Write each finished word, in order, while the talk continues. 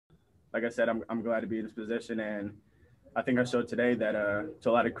like I said, I'm glad to be in this position, and I think I showed today that to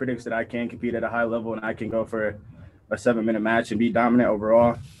a lot of critics that I can compete at a high level and I can go for a 7-minute match and be dominant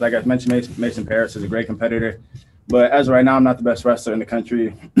overall. Like I mentioned, Mason Parris is a great competitor, but as of right now, I'm not the best wrestler in the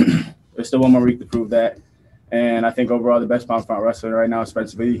country. There's still one more week to prove that. And I think overall the best pound for pound wrestler right now is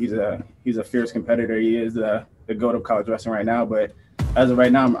Spencer Lee. He's a fierce competitor. He is the GOAT of college wrestling right now. But as of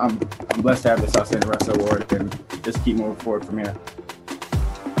right now, I'm blessed to have this Outstanding Wrestler Award and just keep moving forward from here.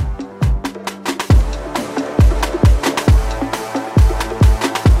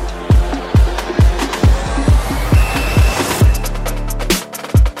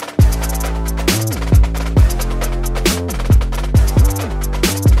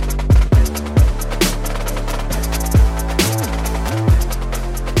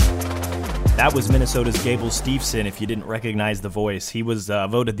 That was Minnesota's Gable Steveson, if you didn't recognize the voice. He was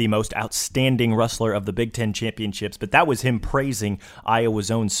voted the most outstanding wrestler of the Big Ten Championships, but that was him praising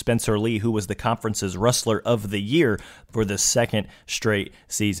Iowa's own Spencer Lee, who was the conference's Wrestler of the Year for the second straight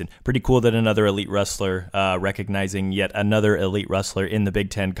season. Pretty cool that another elite wrestler recognizing yet another elite wrestler in the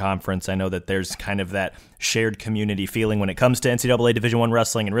Big Ten Conference. I know that there's kind of that shared community feeling when it comes to NCAA Division I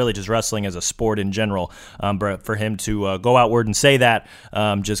wrestling and really just wrestling as a sport in general. But for him to go outward and say that,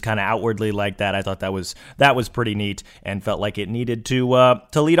 just kind of outwardly like that, I thought that was pretty neat and felt like it needed to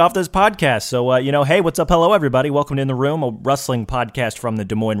lead off this podcast. So, hey, what's up? Hello, everybody. Welcome to In the Room, a wrestling podcast from the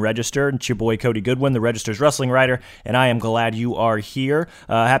Des Moines Register. It's your boy, Cody Goodwin, the Register's wrestling writer, and I am glad you are here.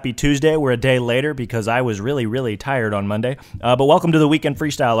 Happy Tuesday. We're a day later because I was really, really tired on Monday. But welcome to the Weekend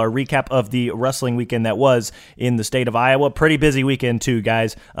Freestyle, our recap of the wrestling weekend that was in the state of Iowa. Pretty busy weekend, too,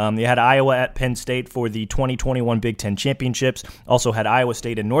 guys. You had Iowa at Penn State for the 2021 Big Ten Championships. Also had Iowa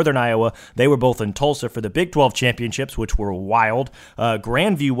State and Northern Iowa. They were both in Tulsa for the Big 12 Championships, which were wild.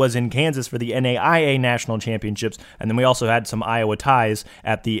 Grandview was in Kansas for the NAIA National Championships. And then we also had some Iowa ties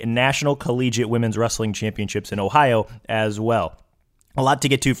at the National Collegiate Women's Wrestling Championships in Ohio as well. A lot to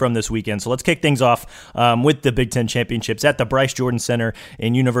get to from this weekend, so let's kick things off with the Big Ten Championships at the Bryce Jordan Center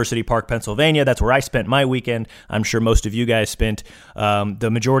in University Park, Pennsylvania. That's where I spent my weekend. I'm sure most of you guys spent the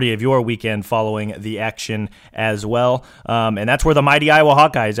majority of your weekend following the action as well. And that's where the mighty Iowa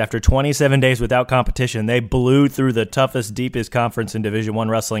Hawkeyes, after 27 days without competition, they blew through the toughest, deepest conference in Division I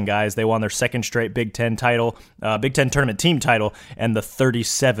wrestling, guys. They won their second straight Big Ten title, Big Ten tournament team title, and the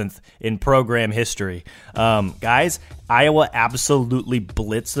 37th in program history. Guys, Iowa absolutely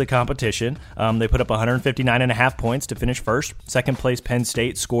blitzed the competition. They put up 159.5 points to finish first. Second place, Penn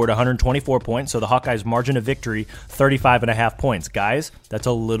State scored 124 points, so the Hawkeyes' margin of victory, 35.5 points. Guys, that's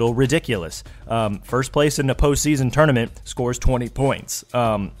a little ridiculous. First place in the postseason tournament scores 20 points.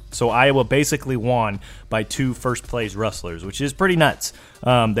 So Iowa basically won by two first-place wrestlers, which is pretty nuts.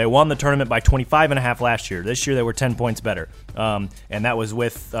 They won the tournament by 25.5 last year. This year they were 10 points better. And that was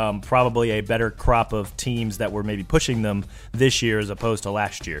with probably a better crop of teams that were maybe pushing them this year as opposed to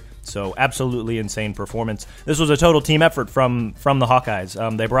last year. So absolutely insane performance. This was a total team effort from the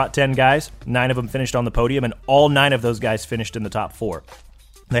Hawkeyes. They brought 10 guys. 9 of them finished on the podium, and all 9 of those guys finished in the top 4.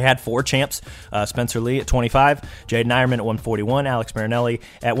 They had 4 champs, Spencer Lee at 25, Jaden Ironman at 141, Alex Marinelli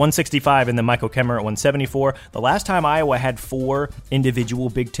at 165, and then Michael Kemmer at 174. The last time Iowa had 4 individual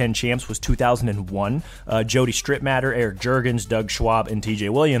Big Ten champs was 2001. Jody Strittmatter, Eric Juergens, Doug Schwab, and TJ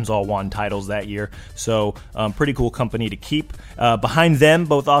Williams all won titles that year. So pretty cool company to keep. Behind them,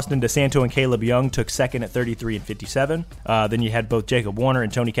 both Austin DeSanto and Caleb Young took second at 33 and 57. Then you had both Jacob Warner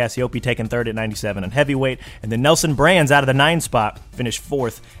and Tony Cassiope taking third at 97 and heavyweight. And then Nelson Brands out of the 9 spot finished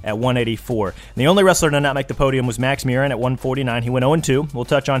 4th at 184. And the only wrestler to not make the podium was Max Murin at 149. He went 0-2. We'll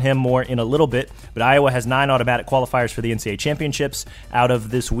touch on him more in a little bit. But Iowa has 9 automatic qualifiers for the NCAA championships. Out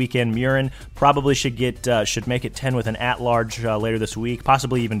of this weekend, Murin probably should make it 10 with an at-large later this week,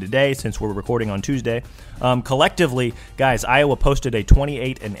 possibly even today since we're recording on Tuesday. Collectively, guys, Iowa posted a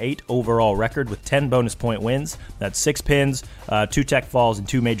 28-8 overall record with 10 bonus point wins. That's 6 pins, 2 tech falls, and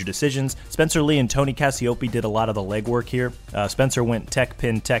 2 major decisions. Spencer Lee and Tony Cassiope did a lot of the legwork here. Spencer went tech,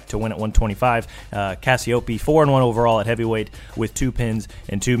 pin, tech to win at 125. Cassiope 4-1 overall at heavyweight with 2 pins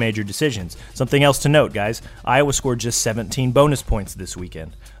and 2 major decisions. Something else to note, guys, Iowa scored just 17 bonus points this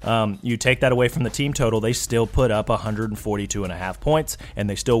weekend. You take that away from the team total, they still put up 142.5 points, and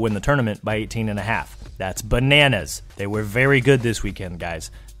they still win the tournament by 18.5. That's bananas. They were very good this weekend, guys.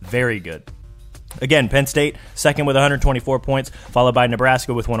 Very good. Again, Penn State, second with 124 points, followed by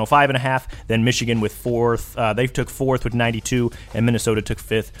Nebraska with 105.5, then Michigan with 4th. They took 4th with 92, and Minnesota took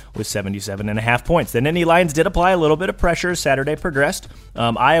 5th with 77.5 points. Then Nittany Lions did apply a little bit of pressure as Saturday progressed.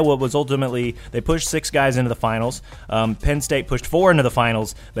 Iowa was ultimately, they pushed 6 guys into the finals. Penn State pushed 4 into the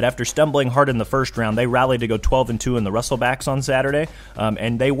finals, but after stumbling hard in the first round, they rallied to go 12-2 in the Wrestlebacks on Saturday,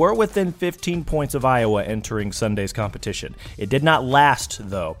 and they were within 15 points of Iowa entering Sunday's competition. It did not last,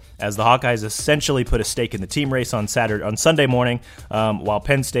 though, as the Hawkeyes essentially put a stake in the team race on Sunday morning, while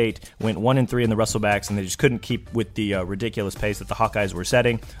Penn State went 1-3 in the Wrestlebacks, and they just couldn't keep with the ridiculous pace that the Hawkeyes were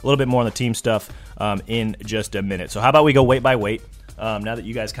setting. A little bit more on the team stuff in just a minute. So how about we go weight by weight, now that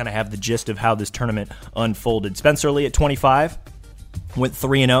you guys kind of have the gist of how this tournament unfolded. Spencer Lee at 25. Went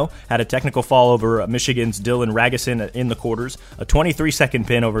 3-0, had a technical fall over Michigan's Dylan Ragusin in the quarters, a 23-second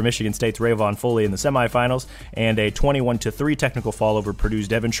pin over Michigan State's Rayvon Foley in the semifinals, and a 21-3 technical fall over Purdue's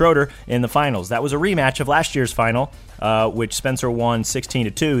Devin Schroeder in the finals. That was a rematch of last year's final, which Spencer won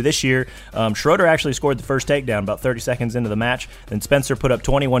 16-2. This year, Schroeder actually scored the first takedown about 30 seconds into the match. Then Spencer put up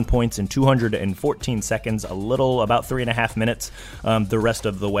 21 points in 214 seconds, about 3.5 minutes the rest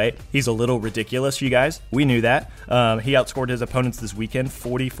of the way. He's a little ridiculous, you guys. We knew that. He outscored his opponents this weekend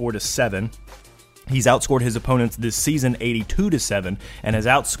 44-7. He's outscored his opponents this season 82-7 and has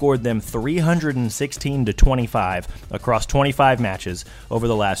outscored them 316-25 across 25 matches over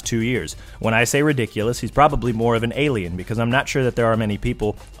the last 2 years. When I say ridiculous, he's probably more of an alien, because I'm not sure that there are many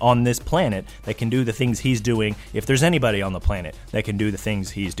people on this planet that can do the things he's doing, if there's anybody on the planet that can do the things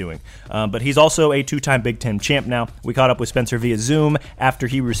he's doing. But he's also a 2-time Big Ten champ now. We caught up with Spencer via Zoom after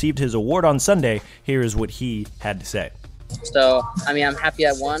he received his award on Sunday. Here is what he had to say. So, I mean, I'm happy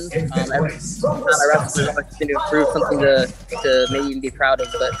I won. Every time I wrestle, there's something to improve, something to maybe even be proud of.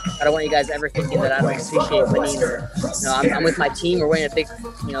 But I don't want you guys ever thinking that I don't appreciate winning. Or, I'm with my team. We're winning a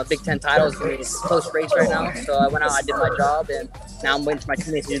Big Ten title. It's a close race right now. So I went out, I did my job, and now I'm waiting for my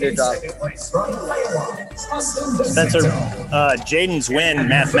teammates to do their job. Spencer, Jaden's win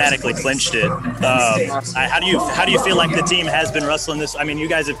mathematically clinched it. How do you feel like the team has been wrestling this? I mean, you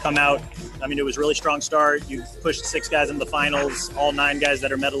guys have come out. I mean, it was a really strong start. You pushed 6 guys into the finals. All 9 guys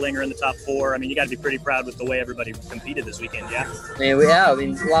that are medaling are in the top 4. I mean, you got to be pretty proud with the way everybody competed this weekend, yeah? I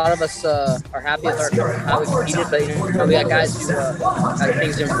mean, a lot of us are happy with how we competed, but we got guys who have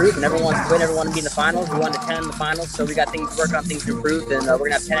things to improve, and everyone wants to win. Everyone to be in the finals. We won to 10 in the finals, so we got things to work on, things to improve, and we're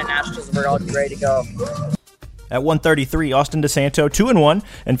going to have 10 at Nationals, and we're all ready to go. At 133, Austin DeSanto 2-1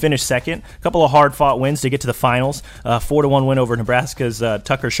 and finished second. A couple of hard-fought wins to get to the finals. 4-1 win over Nebraska's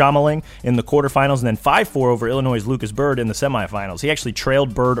Tucker Schamaling in the quarterfinals, and then 5-4 over Illinois' Lucas Bird in the semifinals. He actually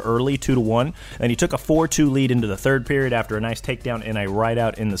trailed Bird early 2-1, and he took a 4-2 lead into the third period after a nice takedown and a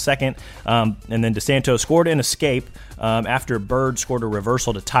ride-out in the second. And then DeSanto scored an escape after Bird scored a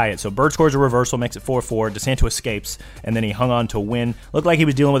reversal to tie it. So Bird scores a reversal, makes it 4-4. DeSanto escapes, and then he hung on to win. Looked like he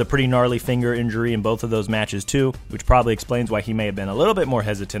was dealing with a pretty gnarly finger injury in both of those matches, too, which probably explains why he may have been a little bit more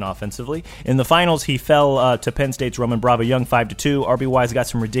hesitant offensively. In the finals, he fell to Penn State's Roman Bravo Young 5-2. RBY's got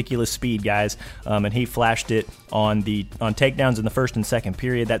some ridiculous speed, guys, and he flashed it on takedowns in the first and second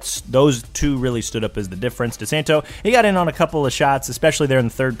period. Those two really stood up as the difference. DeSanto, he got in on a couple of shots, especially there in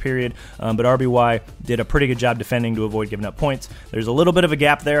the third period, but RBY did a pretty good job defending to avoid giving up points. There's a little bit of a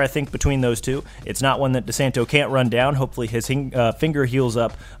gap there, I think, between those two. It's not one that DeSanto can't run down. Hopefully his finger heals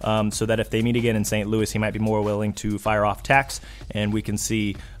up so that if they meet again in St. Louis, he might be more willing to fire off tacks, and we can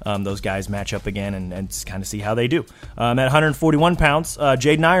see those guys match up again and kind of see how they do. At 141 pounds,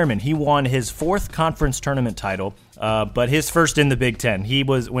 Jaden Ironman, he won his 4th conference tournament title, but his first in the Big Ten.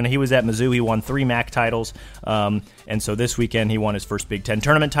 When he was at Mizzou, he won 3 MAC titles, and so this weekend he won his first Big Ten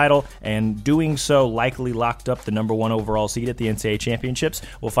tournament title, and doing so likely locked up the number 1 overall seed at the NCAA championships.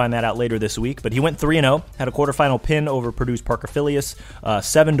 We'll find that out later this week, but he went 3-0, had a quarterfinal pin over Purdue's Parker Filius,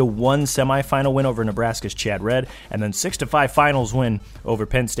 7-1 semifinal win over Nebraska's Chad Redd, and then 6-5 finals win over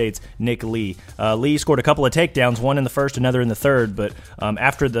Penn State's Nick Lee. Lee scored a couple of takedowns, one in the first, another in the third, but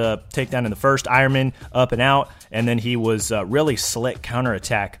after the takedown in the first, Ironman up and out, and then he was really slick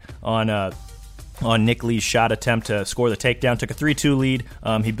counterattack on Nick Lee's shot attempt to score the takedown. Took a 3-2 lead.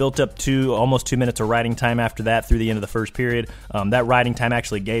 He built up to almost 2 minutes of riding time after that through the end of the first period. That riding time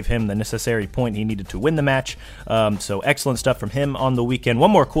actually gave him the necessary point he needed to win the match. So excellent stuff from him on the weekend. One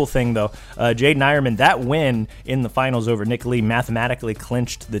more cool thing, though. Jaden Ironman, that win in the finals over Nick Lee mathematically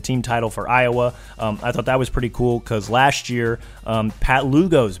clinched the team title for Iowa. I thought that was pretty cool because last year, Pat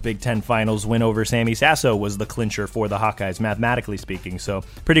Lugo's Big Ten finals win over Sammy Sasso was the clincher for the Hawkeyes, mathematically speaking. So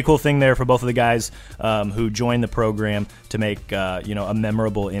pretty cool thing there for both of the guys who joined the program to make a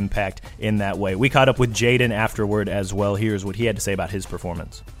memorable impact in that way. We caught up with Jaden afterward as well. Here's what he had to say about his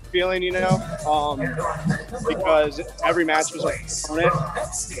performance. Feeling, because every match was on it,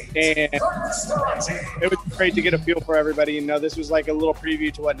 and it was great to get a feel for everybody. This was like a little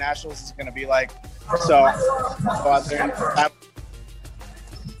preview to what Nationals is going to be like. So go out there and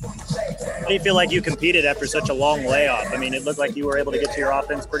How do you feel like you competed after such a long layoff? I mean, it looked like you were able to get to your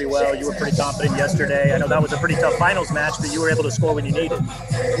offense pretty well. You were pretty confident yesterday. I know that was a pretty tough finals match, but you were able to score when you needed.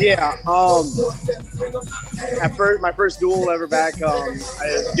 Yeah. My first duel ever back, I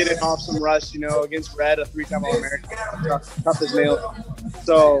was getting off some rust, against Red, a 3-time All-American, tough as nails.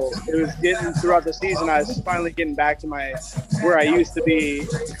 So it was getting throughout the season. I was finally getting back to where I used to be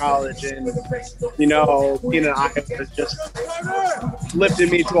in college, and being an Iowa was just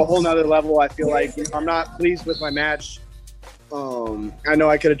lifted me to a whole nother level. I feel like I'm not pleased with my match. I know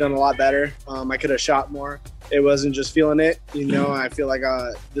I could have done a lot better. I could have shot more. It wasn't just feeling it. I feel like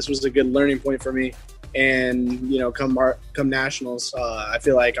this was a good learning point for me. And come nationals, I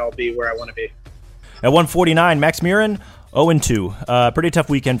feel like I'll be where I want to be. At 149, Max Murin, 0-2. Pretty tough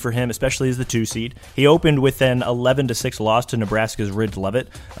weekend for him, especially as the 2 seed. He opened with an 11-6 loss to Nebraska's Ridge Levitt.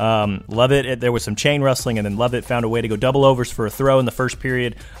 Levitt, there was some chain wrestling, and then Levitt found a way to go double overs for a throw in the first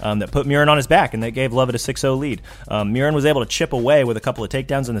period that put Murin on his back, and that gave Levitt a 6-0 lead. Murin was able to chip away with a couple of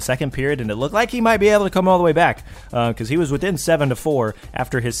takedowns in the second period, and it looked like he might be able to come all the way back because he was within 7-4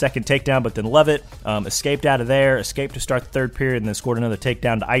 after his second takedown, but then Levitt escaped out of there, escaped to start the third period, and then scored another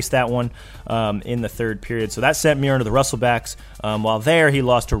takedown to ice that one in the third period. So that sent Murin to the Russellbacks. While there, he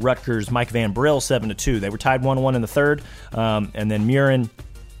lost to Rutgers' Mike Van Brill 7-2. They were tied 1-1 in the third, and then Murin.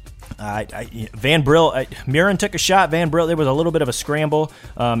 Murin took a shot. Van Brill, there was a little bit of a scramble,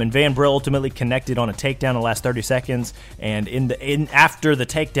 and Van Brill ultimately connected on a takedown in the last 30 seconds. And after the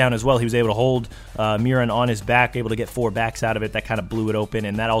takedown as well, he was able to hold Murin on his back, able to get 4 backs out of it. That kind of blew it open,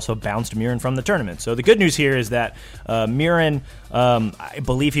 and that also bounced Murin from the tournament. So the good news here is that Murin, I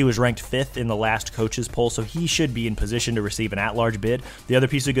believe he was ranked 5th in the last coaches poll, so he should be in position to receive an at-large bid. The other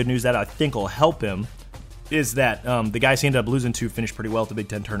piece of good news that I think will help him is that the guys he ended up losing to finished pretty well at the Big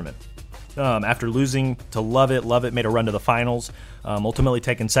Ten tournament. After losing to Levitt made a run to the finals, ultimately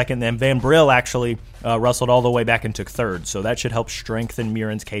taking second. Then Van Brill actually wrestled all the way back and took third, so that should help strengthen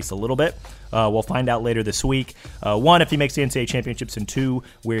Murin's case a little bit. We'll find out later this week, 1, if he makes the NCAA championships, and 2,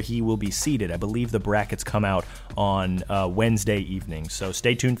 where he will be seated. I believe the brackets come out on Wednesday evening, so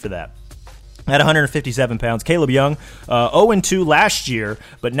stay tuned for that. At 157 pounds, Caleb Young, 0-2 last year,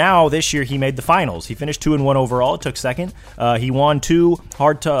 but now this year he made the finals. He finished 2-1 overall, took second. He won 2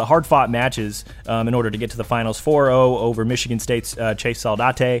 hard-fought matches in order to get to the finals. 4-0 over Michigan State's Chase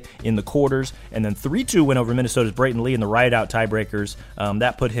Saldate in the quarters, and then 3-2 win over Minnesota's Brayton Lee in the ride-out tiebreakers.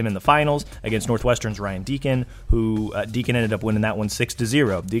 That put him in the finals against Northwestern's Ryan Deacon, who Deacon ended up winning that one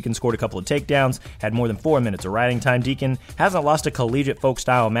 6-0. Deacon scored a couple of takedowns, had more than 4 minutes of riding time. Deacon hasn't lost a collegiate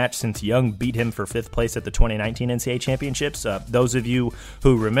folk-style match since Young beat him for 5th place at the 2019 NCAA championships. Those of you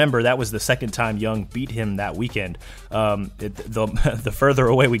who remember, that was the second time Young beat him that weekend. The further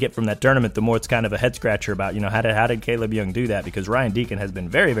away we get from that tournament, the more it's kind of a head scratcher about how did Caleb Young do that, because Ryan Deacon has been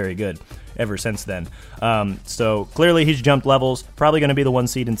very, very good ever since then. So clearly he's jumped levels, probably going to be the 1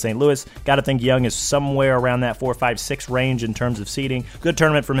 seed in St. Louis. Got to think Young is somewhere around that 4, 5, 6 range in terms of seeding. Good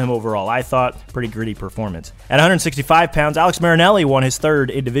tournament from him overall, I thought. Pretty gritty performance. At 165 pounds, Alex Marinelli won his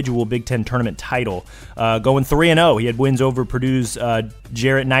 3rd individual Big Ten tournament title, going 3-0. He had wins over Purdue's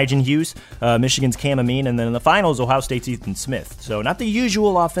Jarrett Nijgen-Hughes, Michigan's Cam Amin, and then in the finals, Ohio State's Ethan Smith. So not the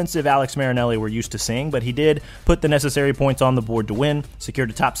usual offensive Alex Marinelli we're used to seeing, but he did put the necessary points on the board to win, secured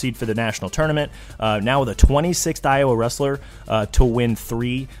a top seed for the national tournament, now with a 26th Iowa wrestler to win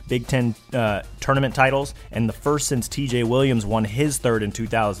 3 Big Ten tournament titles, and the first since TJ Williams won his 3rd in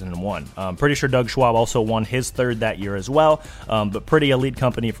 2001. Pretty sure Doug Schwab also won his 3rd that year as well, but pretty elite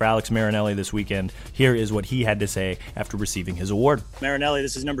company for Alex Marinelli this weekend. Here is what he had to say after receiving his award. Marinelli,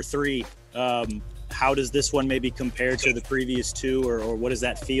 this is number 3. How does this one maybe compare to the previous 2, or what does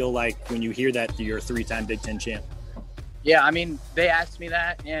that feel like when you hear that you're a 3-time Big Ten champ? Yeah, I mean, they asked me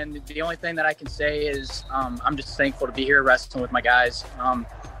that, and the only thing that I can say is I'm just thankful to be here wrestling with my guys.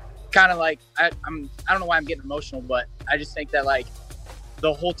 Kind of like, I don't know why I'm getting emotional, but I just think that, like,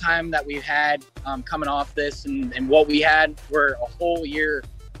 the whole time that we've had coming off this and what we had, we're a whole year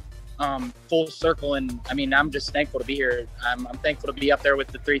full circle, and I mean, I'm just thankful to be here. I'm thankful to be up there with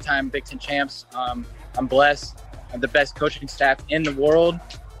the 3-time Big Ten champs. I'm blessed. I have the best coaching staff in the world,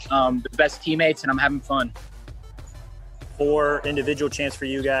 the best teammates, and I'm having fun. 4 individual champs for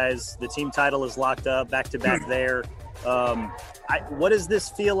you guys. The team title is locked up, back-to-back there. What does this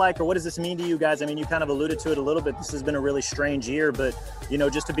feel like, or what does this mean to you guys? I mean, you kind of alluded to it a little bit. This has been a really strange year, but,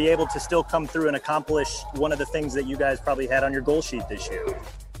 just to be able to still come through and accomplish one of the things that you guys probably had on your goal sheet this year.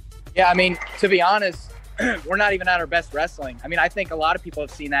 Yeah, I mean, to be honest, we're not even at our best wrestling. I mean, I think a lot of people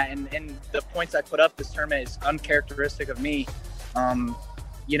have seen that, and the points I put up this tournament is uncharacteristic of me. I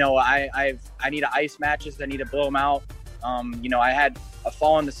need to ice matches. I need to blow them out. I had a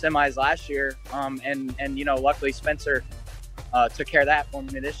fall in the semis last year, and luckily Spencer took care of that for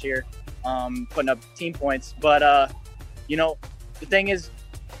me this year, putting up team points. But the thing is,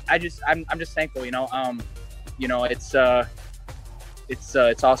 I'm just thankful.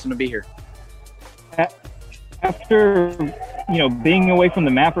 It's awesome to be here. After being away from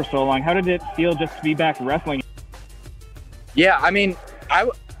the mat for so long, how did it feel just to be back wrestling? Yeah, I mean, I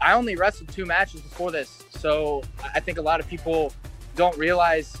only wrestled 2 matches before this, so I think a lot of people don't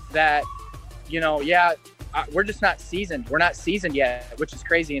realize that, we're just not seasoned. We're not seasoned yet, which is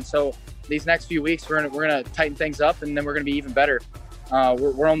crazy. And so these next few weeks, we're gonna tighten things up, and then we're gonna be even better.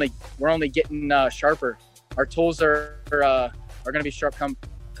 We're only getting sharper. Our tools are gonna be sharp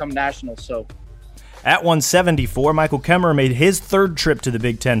come nationals. So. At 174, Michael Kemmerer made his 3rd trip to the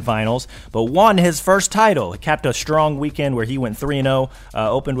Big Ten Finals, but won his first title. He capped a strong weekend where he went 3-0,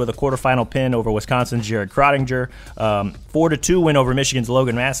 opened with a quarterfinal pin over Wisconsin's Jared Krottinger, 4-2 win over Michigan's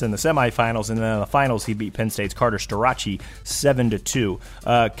Logan Massa in the semifinals, and then in the finals he beat Penn State's Carter Starachi 7-2.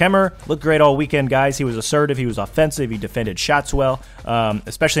 Kemmerer looked great all weekend, guys. He was assertive, he was offensive, he defended shots well,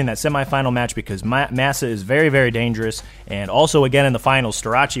 especially in that semifinal match because Massa is very, very dangerous, and also again in the finals,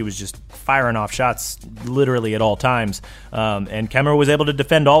 Starachi was just firing off shots literally at all times, and Kemmerer was able to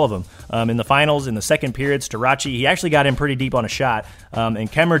defend all of them. In the finals, in the second period, Starachi, he actually got in pretty deep on a shot,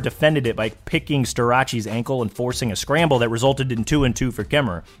 and Kemmerer defended it by picking Starachi's ankle and forcing a scramble that resulted in 2-2 for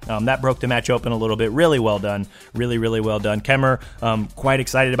Kemmerer. That broke the match open a little bit. Really well done. Really, really well done. Kemmerer, quite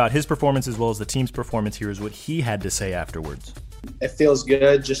excited about his performance as well as the team's performance. Here is what he had to say afterwards. It feels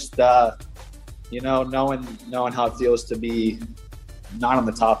good just, knowing how it feels to be not on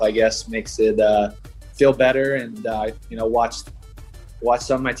the top, I guess, makes it feel better. And watch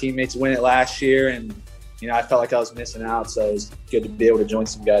some of my teammates win it last year, and I felt like I was missing out, so it was good to be able to join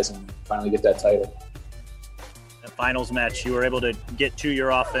some guys and finally get that title. The finals match, you were able to get to your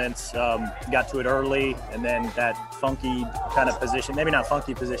offense, got to it early, and then that funky kind of position, maybe not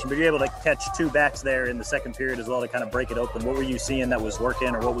funky position, but you're able to catch 2 backs there in the second period as well to kind of break it open. What were you seeing that was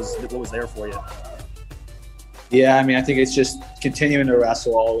working, or what was there for you? Yeah, I mean, I think it's just continuing to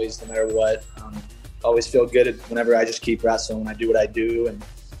wrestle always, no matter what. Always feel good whenever I just keep wrestling. I do what I do, and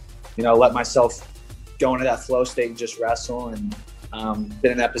let myself go into that flow state and just wrestle. And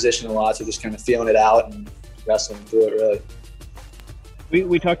been in that position a lot, so just kind of feeling it out and wrestling through it. Really.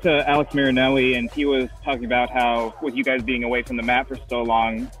 We talked to Alex Marinelli, and he was talking about how with you guys being away from the mat for so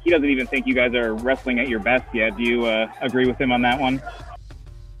long, he doesn't even think you guys are wrestling at your best yet. Do you agree with him on that one?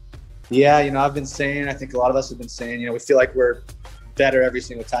 Yeah, I've been saying, I think a lot of us have been saying, we feel like we're better every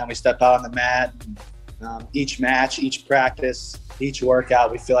single time we step out on the mat. Each match, each practice, each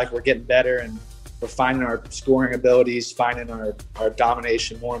workout, we feel like we're getting better, and we're finding our scoring abilities, finding our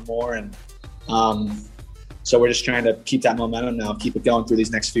domination more and more. And so we're just trying to keep that momentum now, keep it going through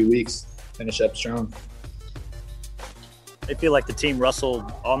these next few weeks, finish up strong. I feel like the team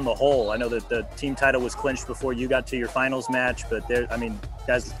wrestled on the whole. I know that the team title was clinched before you got to your finals match, but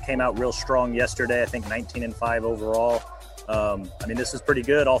guys came out real strong yesterday. I think 19-5 overall. This is pretty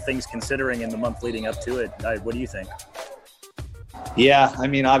good, all things considering, in the month leading up to it. What do you think? Yeah,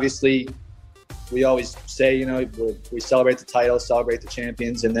 obviously, we always say, we celebrate the title, celebrate the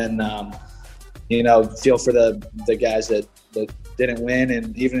champions, and then, feel for the guys that didn't win,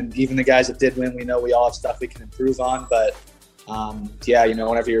 and even the guys that did win, we know we all have stuff we can improve on. But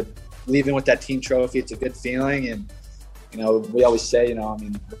whenever you're leaving with that team trophy, it's a good feeling, and we always say,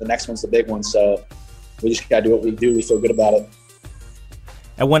 the next one's the big one, so we just gotta do what we do. We feel good about it.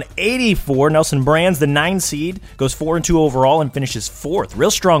 At 184, Nelson Brands, the 9 seed, goes 4-2 overall and finishes 4th. Real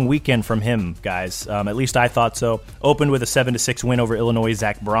strong weekend from him, guys. At least I thought so. Opened with a 7-6 win over Illinois'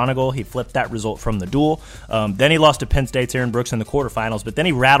 Zach Bronigal. He flipped that result from the duel. Then he lost to Penn State's Aaron Brooks in the quarterfinals, but then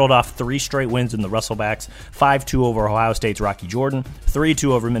he rattled off 3 straight wins in the Wrestlebacks. 5-2 over Ohio State's Rocky Jordan,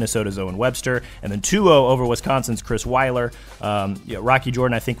 3-2 over Minnesota's Owen Webster, and then 2-0 over Wisconsin's Chris Weiler. Rocky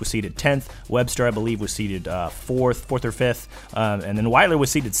Jordan, I think, was seeded 10th. Webster, I believe, was seeded 4th or 5th. And then Weiler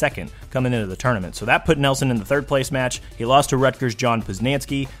was seeded 2nd coming into the tournament. So that put Nelson in the 3rd place match. He lost to Rutgers' John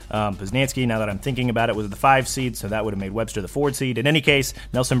Poznanski. Poznanski, now that I'm thinking about it, was the 5 seed, so that would have made Webster the 4th seed. In any case,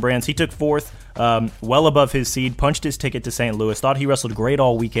 Nelson Brands, he took 4th, well above his seed, punched his ticket to St. Louis, thought he wrestled great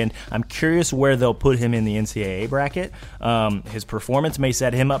all weekend. I'm curious where they'll put him in the NCAA bracket. His performance may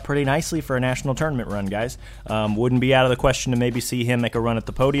set him up pretty nicely for a national tournament run, guys. Wouldn't be out of the question to maybe see him make a run at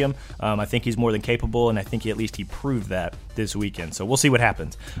the podium. I think he's more than capable, and I think at least he proved that this weekend. So we'll see what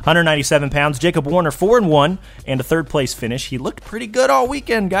happens. 197 pounds. Jacob Warner, 4-1 and a third-place finish. He looked pretty good all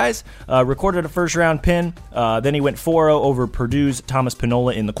weekend, guys. Recorded a first-round pin. Then he went 4-0 over Purdue's Thomas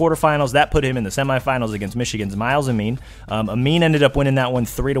Pinola in the quarterfinals. That put him in the semifinals against Michigan's Miles Amin. Amin ended up winning that one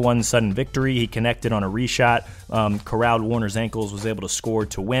 3-1 sudden victory. He connected on a reshot, corralled Warner's ankles, was able to score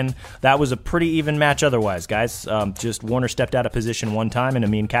to win. That was a pretty even match otherwise, guys. Just Warner stepped out of position one time and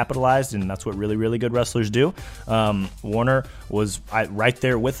Amin capitalized, and that's what really, really good wrestlers do. Warner was right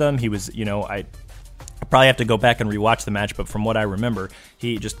there with him. He was, I probably have to go back and rewatch the match, but from what I remember,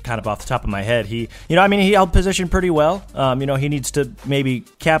 he just kind of off the top of my head, he held position pretty well. He needs to maybe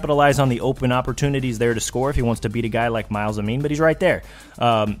capitalize on the open opportunities there to score if he wants to beat a guy like Miles Amin, but he's right there.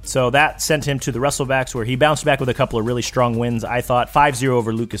 So that sent him to the Wrestlebacks, where he bounced back with a couple of really strong wins. I thought 5-0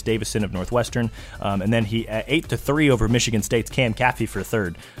 over Lucas Davison of Northwestern, and then he 8-3 over Michigan State's Cam Caffey for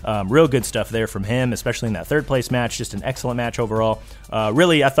third. Real good stuff there from him, especially in that third place match. Just an excellent match overall.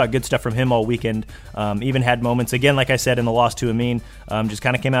 Really, I thought good stuff from him all weekend. Even had moments, again, like I said, in the loss to Amin, just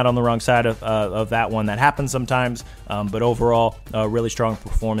kind of came out on the wrong side of that one. That happens sometimes, but overall, really strong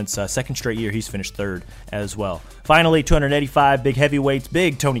performance. Second straight year, he's finished third as well. Finally, 285, big heavyweights,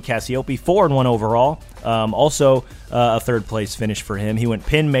 big Tony Cassioppi, 4-1 overall. Also, a third-place finish for him. He went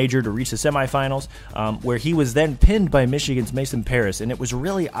pin major to reach the semifinals, where he was then pinned by Michigan's Mason Paris, and it was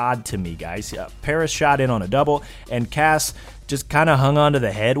really odd to me, guys. Paris shot in on a double, and Cass just kind of hung onto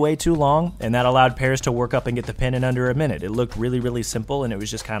the head way too long, and that allowed Paris to work up and get the pin in under a minute. It looked really, really simple, and it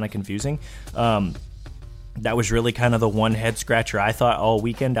was just kind of confusing. That was really kind of the one head scratcher I thought all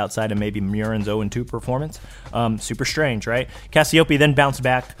weekend, outside of maybe Murin's 0-2 performance. Super strange, right? Cassioppi then bounced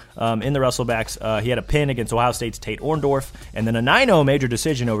back in the Wrestlebacks. He had a pin against Ohio State's Tate Orndorff, and then a 9-0 major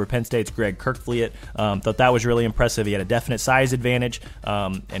decision over Penn State's Greg Kerkvliet. Thought that was really impressive. He had a definite size advantage,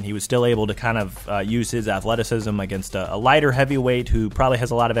 and he was still able to kind of use his athleticism against a lighter heavyweight who probably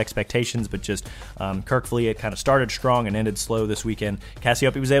has a lot of expectations, but just Kerkvliet kind of started strong and ended slow this weekend.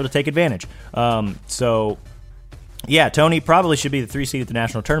 Cassioppi was able to take advantage. Yeah, Tony probably should be the 3 seed at the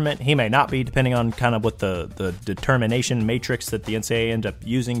national tournament. He may not be, depending on kind of what the determination matrix that the NCAA end up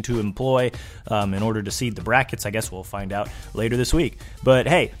using to employ in order to seed the brackets. I guess we'll find out later this week. But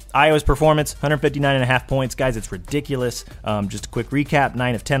hey, Iowa's performance, 159.5 points. Guys, it's ridiculous. Just a quick recap,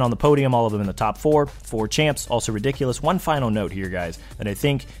 9 of 10 on the podium, all of them in the top 4. 4 champs, also ridiculous. One final note here, guys, that I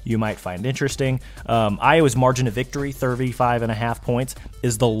think you might find interesting. Iowa's margin of victory, 35.5 points,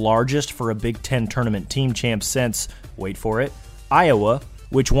 is the largest for a Big Ten tournament team champ since, wait for it, Iowa,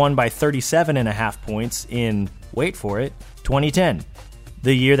 which won by 37.5 points in, wait for it, 2010,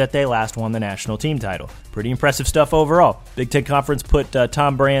 the year that they last won the national team title. Pretty impressive stuff overall. Big Ten Conference put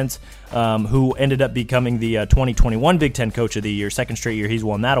Tom Brands, who ended up becoming the 2021 Big Ten Coach of the Year, second straight year he's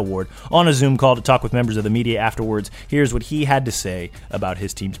won that award, on a Zoom call to talk with members of the media afterwards. Here's what he had to say about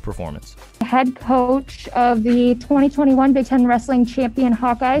his team's performance. Head coach of the 2021 Big Ten Wrestling Champion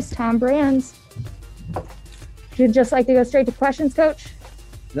Hawkeyes, Tom Brands. You'd just like to go straight to questions, Coach?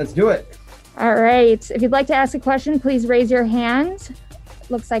 Let's do it. All right. If you'd like to ask a question, please raise your hand.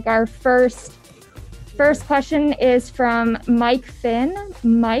 Looks like our first question is from Mike Finn.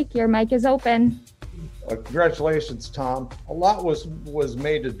 Mike, your mic is open. Congratulations, Tom. A lot was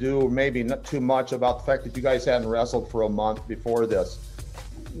made to do, maybe not too much, about the fact that you guys hadn't wrestled for a month before this.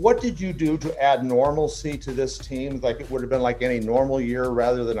 What did you do to add normalcy to this team? Like it would have been like any normal year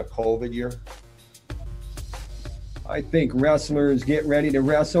rather than a COVID year? I think wrestlers get ready to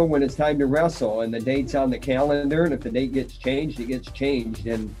wrestle when it's time to wrestle, and the date's on the calendar, and if the date gets changed, it gets changed.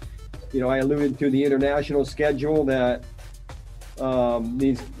 And, I alluded to the international schedule that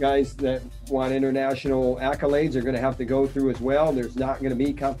these guys that want international accolades are going to have to go through as well. There's not going to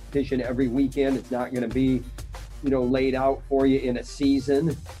be competition every weekend. It's not going to be, laid out for you in a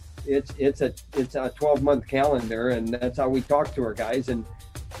season. It's a 12-month calendar, and that's how we talk to our guys. And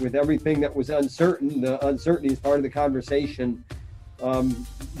with everything that was uncertain, the uncertainty is part of the conversation.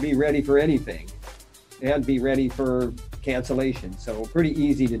 Be ready for anything and be ready for cancellation. So pretty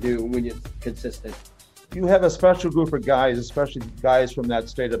easy to do when you're consistent. You have a special group of guys, especially guys from that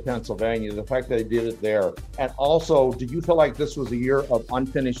state of Pennsylvania, the fact that they did it there. And also, did you feel like this was a year of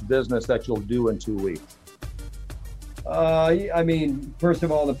unfinished business that you'll do in 2 weeks? First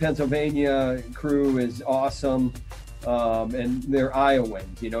of all, the Pennsylvania crew is awesome. And they're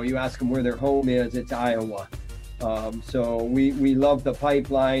Iowans. You ask them where their home is, it's Iowa. So we love the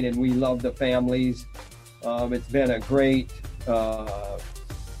pipeline and we love the families. It's been a great,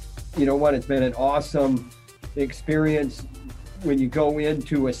 it's been an awesome experience when you go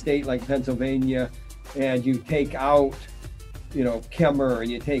into a state like Pennsylvania and you take out, Kemmer,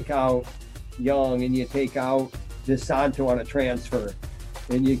 and you take out Young, and you take out DeSanto on a transfer,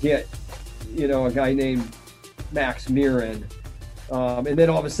 and you get, a guy named Max Mirren, and then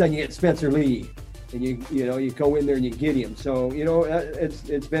all of a sudden you get Spencer Lee, and you go in there and you get him. So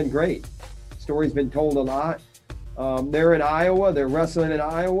it's been great. Story's been told a lot. They're in Iowa. They're wrestling in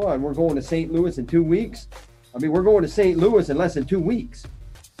Iowa, and we're going to St. Louis in 2 weeks. We're going to St. Louis in less than 2 weeks.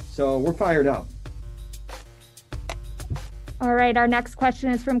 So we're fired up. All right, our next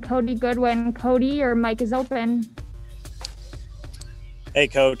question is from Cody Goodwin. Cody, your mic is open. Hey,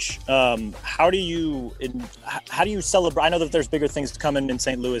 Coach. How do you celebrate? I know that there's bigger things coming in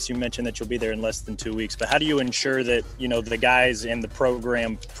St. Louis. You mentioned that you'll be there in less than 2 weeks, but how do you ensure that the guys and the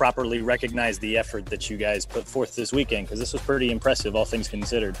program properly recognize the effort that you guys put forth this weekend? Because this was pretty impressive, all things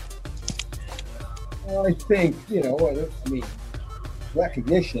considered. Well, I think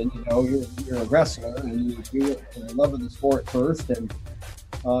recognition. You're a wrestler, and you do it for the love of the sport first, and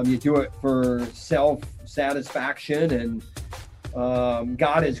you do it for self-satisfaction, and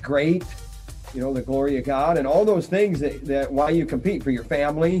God is great, the glory of God, and all those things that why you compete, for your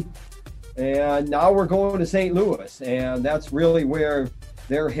family. And now we're going to St. Louis, and that's really where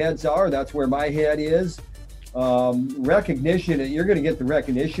their heads are. That's where my head is. Recognition, you're going to get the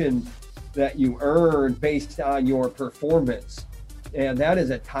recognition that you earn based on your performance. And that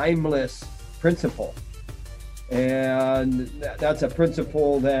is a timeless principle. And that's a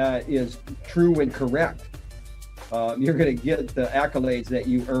principle that is true and correct. You're going to get the accolades that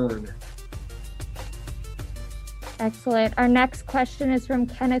you earn. Excellent. Our next question is from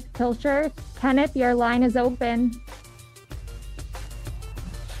Kenneth Pilcher. Kenneth, your line is open.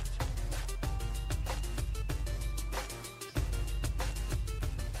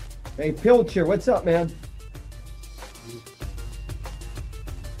 Hey, Pilcher, what's up, man?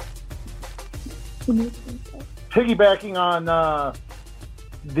 Piggybacking on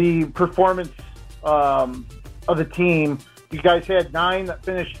the performance of the team, you guys had 9 that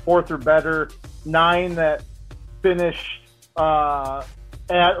finished 4th or better, 9 that finished at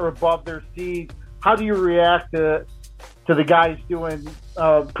or above their seed. How do you react to the guys doing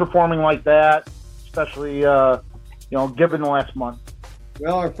performing like that, especially given the last month?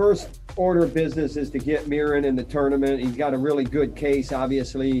 Well, our first order of business is to get Mirren in the tournament. He's got a really good case,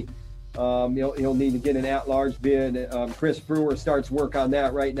 obviously. He'll need to get an at-large bid. Chris Brewer starts work on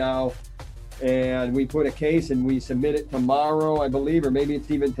that right now. And we put a case and we submit it tomorrow, I believe, or maybe it's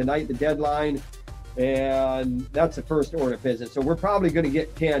even tonight, the deadline. And that's the first order of business. So we're probably going to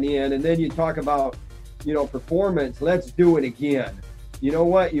get 10 in. And then you talk about, performance. Let's do it again. You know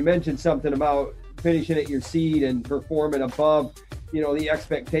what? You mentioned something about finishing at your seed and performing above, the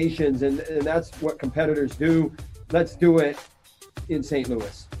expectations. And that's what competitors do. Let's do it in St.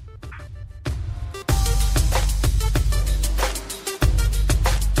 Louis.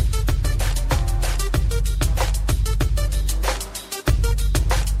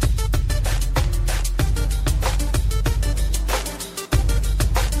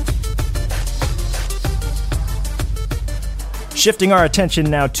 Shifting our attention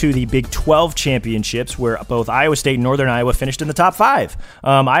now to the Big 12 championships, where both Iowa State and Northern Iowa finished in the top 5.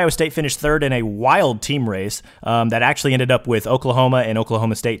 Iowa State finished 3rd in a wild team race that actually ended up with Oklahoma and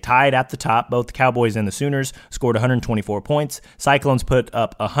Oklahoma State tied at the top. Both the Cowboys and the Sooners scored 124 points. Cyclones put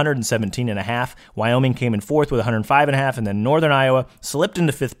up 117.5. Wyoming came in 4th with 105.5, and then Northern Iowa slipped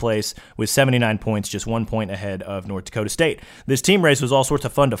into 5th place with 79 points, just 1 point ahead of North Dakota State. This team race was all sorts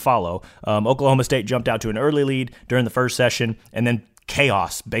of fun to follow. Oklahoma State jumped out to an early lead during the first session, and then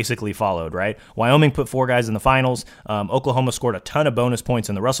chaos basically followed, right? Wyoming put 4 guys in the finals. Oklahoma scored a ton of bonus points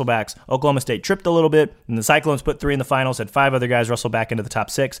in the Wrestlebacks. Oklahoma State tripped a little bit, and the Cyclones put 3 in the finals, had 5 other guys wrestle back into the top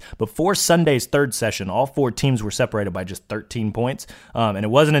 6. Before Sunday's 3rd session, all 4 teams were separated by just 13 points, and it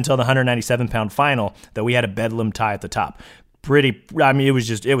wasn't until the 197-pound final that we had a bedlam tie at the top.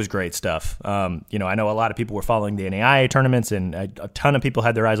 It was great stuff. I know a lot of people were following the NAIA tournaments, and a ton of people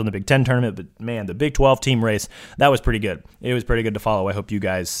had their eyes on the Big 10 tournament, but man, the Big 12 team race, that was pretty good. It was pretty good to follow. I hope you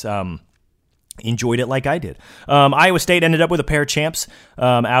guys enjoyed it like I did. Iowa State ended up with a pair of champs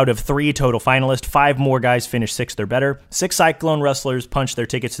out of 3 total finalists. 5 more guys finished 6th or better. 6 Cyclone wrestlers punched their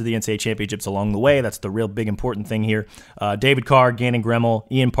tickets to the NCAA championships along the way. That's the real big important thing here. David Carr, Gannon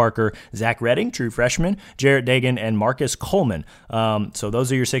Gremmel, Ian Parker, Zach Redding, true freshman, Jarrett Dagan, and Marcus Coleman. So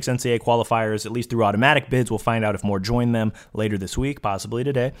those are your 6 NCAA qualifiers, at least through automatic bids. We'll find out if more join them later this week, possibly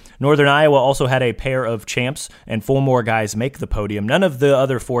today. Northern Iowa also had a pair of champs, and 4 more guys make the podium. None of the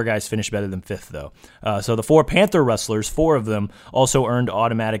other 4 guys finished better than 5th with, though. So the 4 Panther wrestlers, 4 of them also earned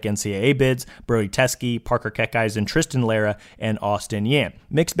automatic NCAA bids: Brody Teske, Parker Keckeisen, Tristan Lara, and Austin Yan.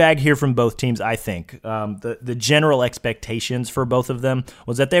 Mixed bag here from both teams, I think. The general expectations for both of them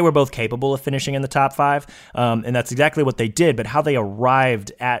was that they were both capable of finishing in the top 5, and that's exactly what they did, but how they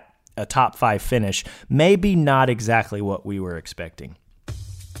arrived at a top 5 finish, maybe not exactly what we were expecting.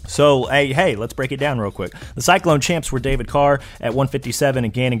 So, hey, let's break it down real quick. The Cyclone champs were David Carr at 157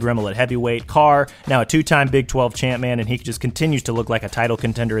 and Gannon Gremmel at heavyweight. Carr, now a 2-time Big 12 champ, man, and he just continues to look like a title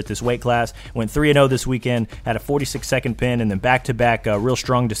contender at this weight class. Went 3-0 this weekend, had a 46-second pin, and then back-to-back real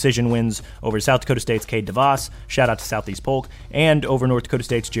strong decision wins over South Dakota State's Cade DeVos, shout out to Southeast Polk, and over North Dakota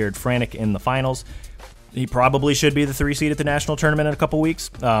State's Jared Franek in the finals. He probably should be the 3 seed at the national tournament in a couple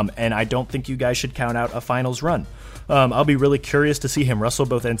weeks, and I don't think you guys should count out a finals run. I'll be really curious to see him wrestle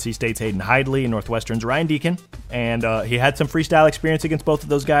both NC State's Hayden Hidley and Northwestern's Ryan Deacon, and he had some freestyle experience against both of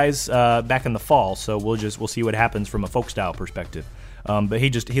those guys back in the fall, so we'll see what happens from a folk style perspective. But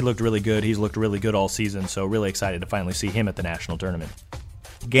he looked really good. He's looked really good all season, so really excited to finally see him at the national tournament.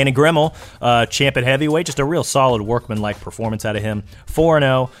 Gannon Gremmel, champ at heavyweight, just a real solid workman-like performance out of him.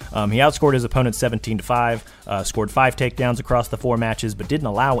 4-0. He outscored his opponent 17-5, scored 5 takedowns across the 4 matches, but didn't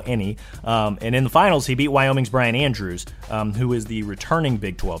allow any. And in the finals, he beat Wyoming's Brian Andrews, who is the returning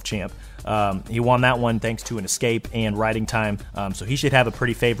Big 12 champ. He won that one thanks to an escape and riding time, so he should have a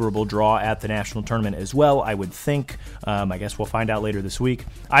pretty favorable draw at the national tournament as well, I would think. I guess we'll find out later this week.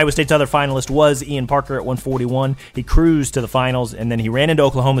 Iowa State's other finalist was Ian Parker at 141. He cruised to the finals, and then he ran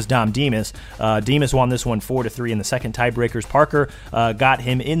into Oklahoma's Dom Demas. Demas won this one 4-3 in the second tiebreakers. Parker got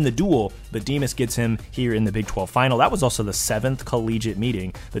him in the duel, but Demas gets him here in the Big 12 final. That was also the 7th collegiate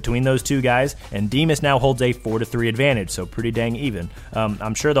meeting between those two guys, and Demas now holds a 4-3 advantage, so pretty dang even.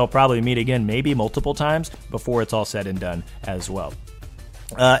 I'm sure they'll probably meet again, maybe multiple times before it's all said and done as well.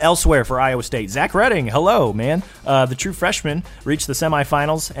 Elsewhere for Iowa State, Zach Redding, hello, man. The true freshman reached the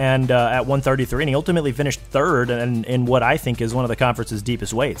semifinals and at 133, and he ultimately finished third in what I think is one of the conference's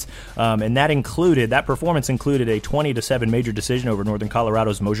deepest weights. And that performance included a 20-7 major decision over Northern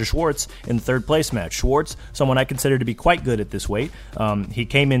Colorado's Moshe Schwartz in the third place match. Schwartz, someone I consider to be quite good at this weight. He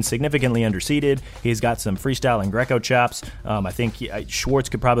came in significantly underseeded. He's got some freestyle and Greco chops. I think Schwartz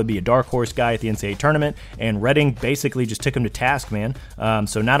could probably be a dark horse guy at the NCAA tournament, and Redding basically just took him to task, man.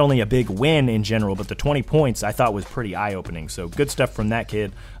 So not only a big win in general, but the 20 points I thought was pretty eye-opening. So good stuff from that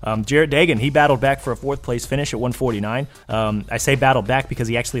kid. Jarrett Dagan, he battled back for a 4th place finish at 149. I say battled back because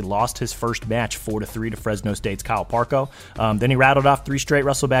he actually lost his first match 4-3 to Fresno State's Kyle Parco. Then he rattled off 3 straight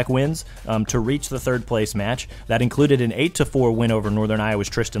wrestleback wins to reach the 3rd place match. That included an 8-4 win over Northern Iowa's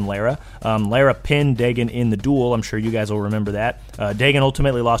Tristan Lara. Lara pinned Dagan in the duel. I'm sure you guys will remember that. Dagan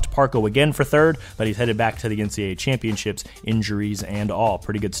ultimately lost to Parco again for 3rd, but he's headed back to the NCAA championships, injuries and all.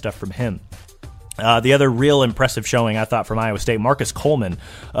 Pretty good stuff from him. The other real impressive showing I thought from Iowa State, Marcus Coleman.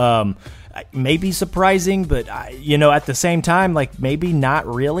 Maybe surprising, but at the same time, maybe not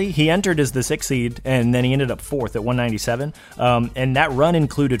really. He entered as the 6th seed, and then he ended up 4th at 197. And that run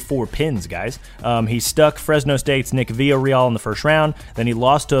included 4 pins, guys. He stuck Fresno State's Nick Villarreal in the first round. Then he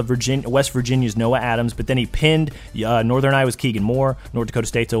lost to West Virginia's Noah Adams, but then he pinned Northern Iowa's Keegan Moore, North Dakota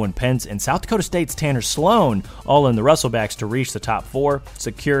State's Owen Pence, and South Dakota State's Tanner Sloan, all in the wrestlebacks to reach the top 4,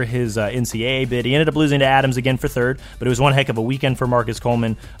 secure his NCAA bid. He ended up losing to Adams again for 3rd, but it was one heck of a weekend for Marcus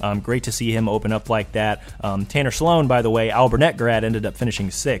Coleman. Great to see him open up like that. Tanner Sloan, by the way, Al Burnett grad, ended up finishing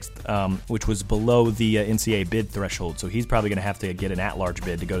 6th, which was below the NCAA bid threshold, so he's probably going to have to get an at-large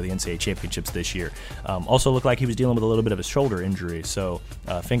bid to go to the NCAA championships this year. Also looked like he was dealing with a little bit of a shoulder injury, so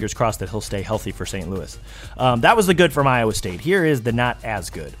fingers crossed that he'll stay healthy for St. Louis. That was the good from Iowa State. Here is the not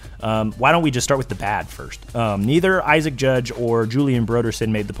as good. Why don't we just start with the bad first? Neither Isaac Judge or Julian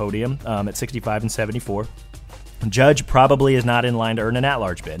Broderson made the podium at 65 and 74. Judge probably is not in line to earn an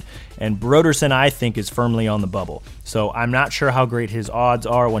at-large bid, and Broderson, I think, is firmly on the bubble. So I'm not sure how great his odds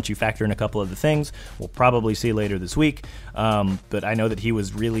are once you factor in a couple of the things. We'll probably see later this week, but I know that he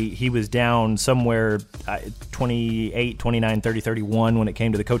was down somewhere 28, 29, 30, 31 when it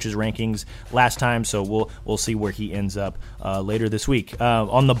came to the coaches' rankings last time, so we'll see where he ends up later this week.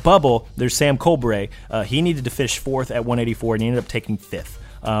 On the bubble, there's Sam Colbray. He needed to finish 4th at 184, and he ended up taking 5th.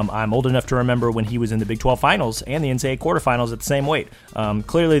 I'm old enough to remember when he was in the Big 12 finals and the NCAA quarterfinals at the same weight.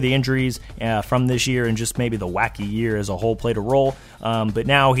 Clearly the injuries from this year and just maybe the wacky year as a whole played a role, but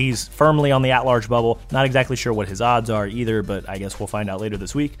now he's firmly on the at-large bubble. Not exactly sure what his odds are either, but I guess we'll find out later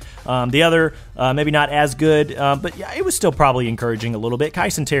this week. The other, maybe not as good, but yeah, it was still probably encouraging a little bit.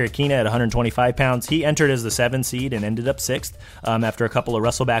 Kyson Terrakina at 125 pounds. He entered as the 7th seed and ended up 6th after a couple of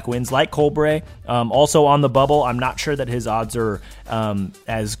wrestleback wins like Colbray. Also on the bubble, I'm not sure that his odds are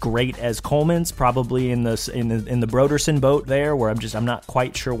as great as Coleman's, probably in the Broderson boat there, where I'm not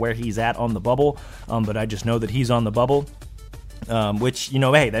quite sure where he's at on the bubble, but I just know that he's on the bubble. Which,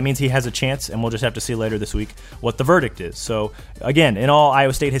 hey, that means he has a chance, and we'll just have to see later this week what the verdict is. So, again, in all,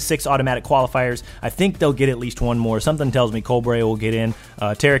 Iowa State has 6 automatic qualifiers. I think they'll get at least one more. Something tells me Colbray will get in.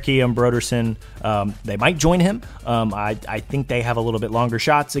 Tarakiam, Broderson, they might join him. I think they have a little bit longer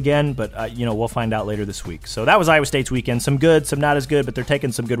shots again, but, we'll find out later this week. So that was Iowa State's weekend. Some good, some not as good, but they're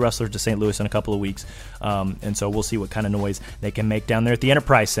taking some good wrestlers to St. Louis in a couple of weeks. And so we'll see what kind of noise they can make down there at the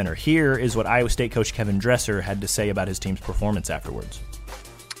Enterprise Center. Here is what Iowa State coach Kevin Dresser had to say about his team's performance afterwards.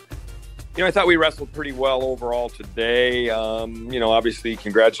 I thought we wrestled pretty well overall today. Obviously,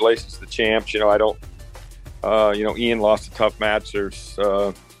 congratulations to the champs. Ian lost a tough match. There's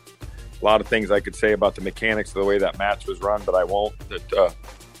a lot of things I could say about the mechanics of the way that match was run, but I won't. That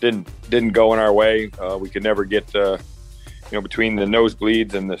didn't go in our way. We could never get, between the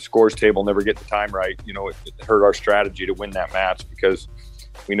nosebleeds and the scores table, never get the time right. It hurt our strategy to win that match because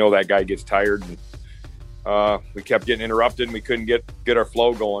we know that guy gets tired and we kept getting interrupted and we couldn't get our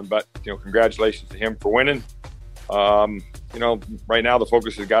flow going, but congratulations to him for winning. Right now the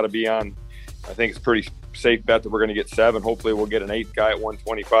focus has got to be on, I think it's a pretty safe bet that we're going to get 7. Hopefully we'll get an 8th guy at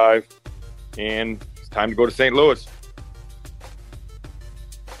 125, and it's time to go to St. Louis.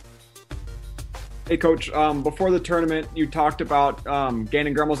 Hey Coach, before the tournament you talked about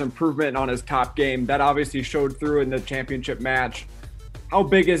Gannon Gremmel's improvement on his top game. That obviously showed through in the championship match. How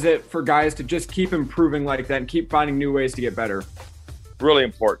big is it for guys to just keep improving like that and keep finding new ways to get better? Really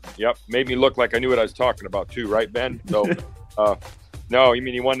important. Yep. Made me look like I knew what I was talking about too, right, Ben? So, no, you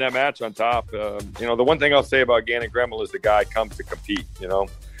mean he won that match on top. The one thing I'll say about Gannon Gremmel is the guy comes to compete, he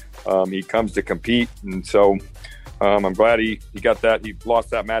comes to compete. And so I'm glad he got that. He lost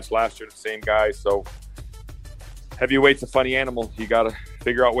that match last year to the same guy. So heavyweight's a funny animal. You got to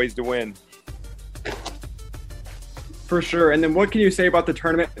figure out ways to win. For sure. And then what can you say about the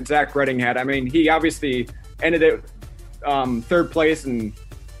tournament Zach Redding had? I mean, he obviously ended it 3rd place and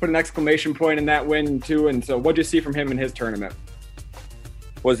put an exclamation point in that win too. And so what'd you see from him in his tournament?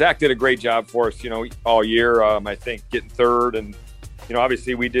 Well, Zach did a great job for us, all year. I think getting 3rd, and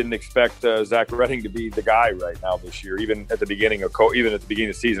obviously we didn't expect Zach Redding to be the guy right now this year, even at the beginning of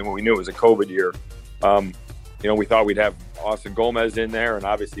the season when we knew it was a COVID year. We thought we'd have Austin Gomez in there, and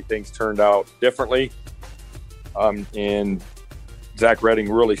obviously things turned out differently. And Zach Redding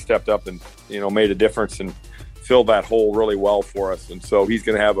really stepped up and, made a difference and filled that hole really well for us. And so he's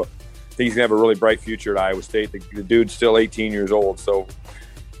going to have a really bright future at Iowa State. The dude's still 18 years old, so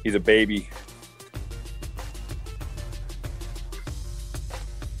he's a baby.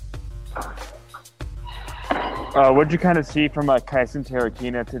 What did you kind of see from Kyson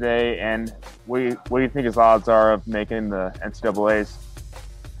Terrakina today, and what do you think his odds are of making the NCAAs?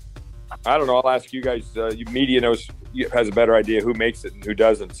 I don't know. I'll ask you guys. Media has a better idea who makes it and who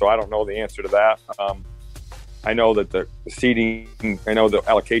doesn't, so I don't know the answer to that. I know that the seeding, the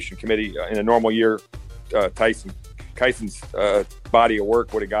allocation committee in a normal year, Kyson's body of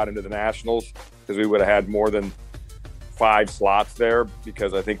work would have got into the Nationals because we would have had more than 5 slots there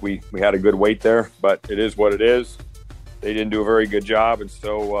because I think we had a good weight there, but it is what it is. They didn't do a very good job, and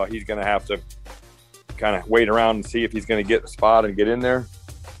so he's going to have to kind of wait around and see if he's going to get a spot and get in there.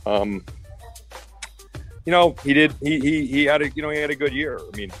 He did. He had a good year.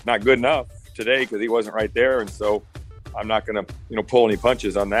 I mean, not good enough today because he wasn't right there, and so I'm not going to pull any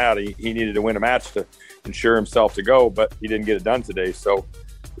punches on that. He needed to win a match to ensure himself to go, but he didn't get it done today. So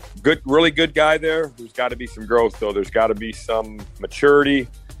really good guy there. There's got to be some growth though. There's got to be some maturity,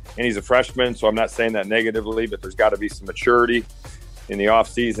 and he's a freshman, so I'm not saying that negatively, but there's got to be some maturity in the off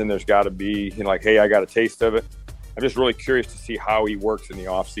season. There's got to be hey, I got a taste of it. I'm just really curious to see how he works in the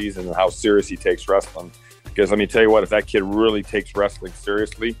off season and how serious he takes wrestling. Because let me tell you what, if that kid really takes wrestling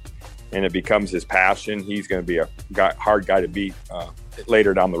seriously and it becomes his passion, he's going to be a hard guy to beat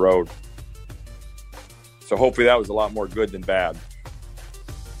later down the road. So hopefully that was a lot more good than bad.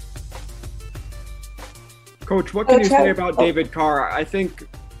 Coach, what can you say about David Carr? I think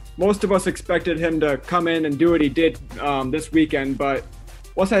most of us expected him to come in and do what he did this weekend, but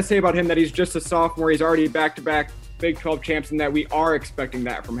what's that say about him that he's just a sophomore? He's already back-to-back Big 12 champs, and that we are expecting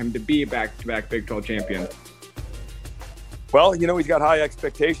that from him to be a back-to-back Big 12 champion. Well, he's got high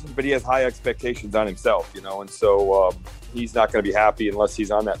expectations, but he has high expectations on himself, and so he's not going to be happy unless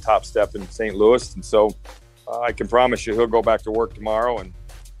he's on that top step in St. Louis. And so I can promise you he'll go back to work tomorrow. And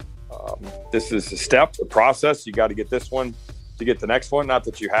this is a step, a process. You got to get this one to get the next one. Not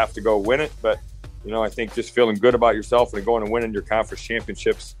that you have to go win it, but, I think just feeling good about yourself and going and winning your conference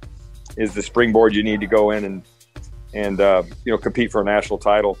championships is the springboard you need to go in and and compete for a national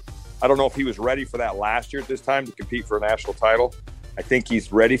title. I don't know if he was ready for that last year at this time to compete for a national title. I think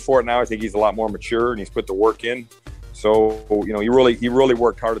he's ready for it now. I think he's a lot more mature and he's put the work in. So, he really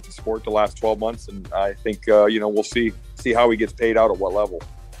worked hard at the sport the last 12 months. And I think, we'll see how he gets paid out at what level.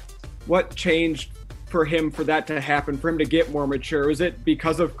 What changed for him for that to happen, for him to get more mature? Was it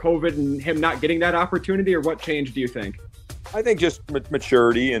because of COVID and him not getting that opportunity, or what changed, do you think? I think just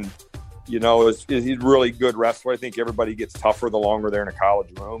maturity and, he's a really good wrestler. I think everybody gets tougher the longer they're in a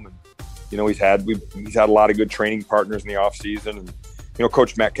college room. And, he's had a lot of good training partners in the off season. And,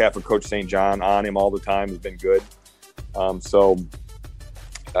 Coach Metcalf and Coach St. John on him all the time has been good.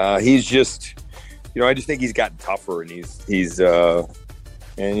 He's just, I just think he's gotten tougher, and he's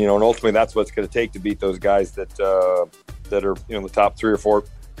and ultimately that's what it's going to take to beat those guys that are, the top 3 or 4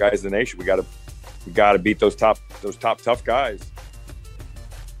 guys in the nation. We got to beat those top tough guys.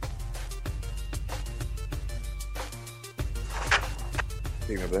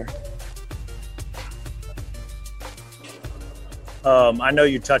 Over there. I know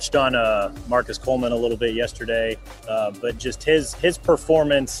you touched on Marcus Coleman a little bit yesterday, but just his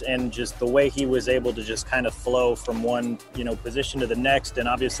performance and just the way he was able to just kind of flow from one position to the next, and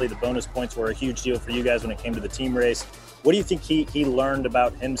obviously the bonus points were a huge deal for you guys when it came to the team race. What do you think he learned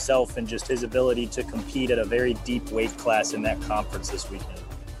about himself and just his ability to compete at a very deep weight class in that conference this weekend?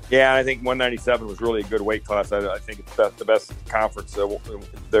 Yeah, I think 197 was really a good weight class. I think it's the best conference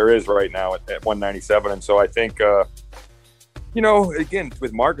there is right now at 197, and so I think. Again,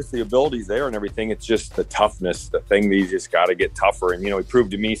 with Marcus, the ability's there and everything. It's just the toughness, the thing that he's just got to get tougher. And, he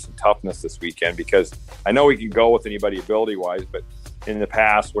proved to me some toughness this weekend, because I know he can go with anybody ability-wise, but in the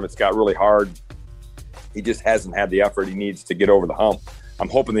past, when it's got really hard, he just hasn't had the effort he needs to get over the hump. I'm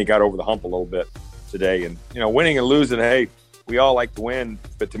hoping they got over the hump a little bit today. And, winning and losing, hey, we all like to win.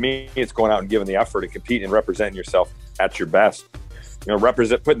 But to me, it's going out and giving the effort and competing and representing yourself at your best.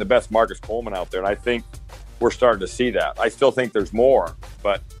 Putting the best Marcus Coleman out there. And I think we're starting to see that. I still think there's more,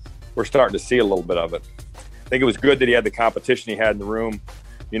 but we're starting to see a little bit of it. I think it was good that he had the competition he had in the room,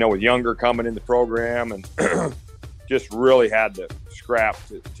 with Younger coming in the program, and just really had to scrap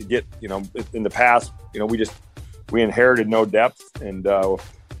to get, in the past, we inherited no depth, and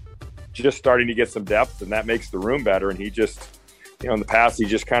just starting to get some depth, and that makes the room better. And he just, in the past, he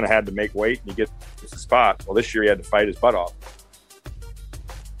just kind of had to make weight and he gets the spot. Well, this year he had to fight his butt off.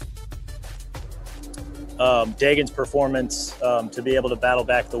 Dagan's performance to be able to battle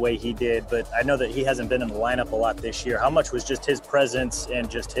back the way he did, but I know that he hasn't been in the lineup a lot this year. How much was just his presence and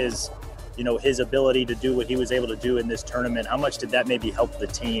just his, his ability to do what he was able to do in this tournament? How much did that maybe help the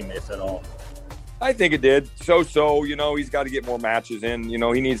team, if at all? I think it did. So, he's got to get more matches in. He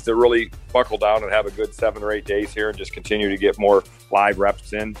needs to really buckle down and have a good 7 or 8 days here and just continue to get more live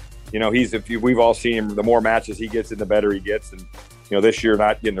reps in. We've all seen him, the more matches he gets in, the better he gets. And, this year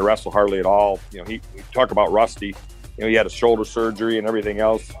not getting to wrestle hardly at all. We talk about rusty. He had a shoulder surgery and everything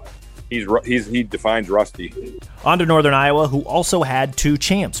else. He defines rusty. On to Northern Iowa, who also had 2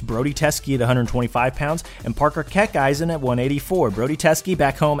 champs, Brody Teske at 125 pounds and Parker Keckeisen at 184. Brody Teske,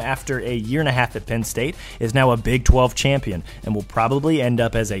 back home after a year and a half at Penn State, is now a Big 12 champion and will probably end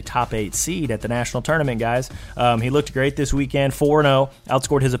up as a top 8 seed at the national tournament, guys. He looked great this weekend, 4-0,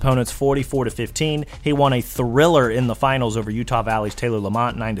 outscored his opponents 44-15. He won a thriller in the finals over Utah Valley's Taylor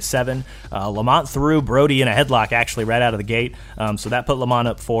Lamont, 9-7. Lamont threw Brody in a headlock actually right out of the gate, so that put Lamont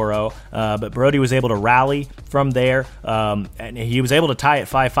up 4-0. But Brody was able to rally from there, and he was able to tie at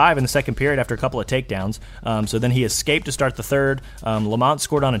 5-5 in the second period after a couple of takedowns. So then he escaped to start the third. Lamont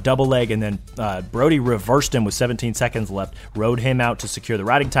scored on a double leg, and then Brody reversed him with 17 seconds left, rode him out to secure the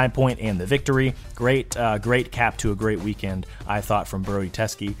riding time point and the victory. Great cap to a great weekend, I thought, from Brody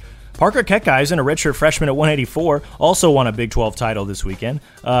Teske. Parker Keckeisen, a redshirt freshman at 184, also won a Big 12 title this weekend.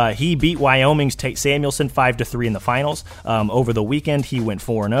 He beat Wyoming's Tate Samuelson 5-3 in the finals. Over the weekend, he went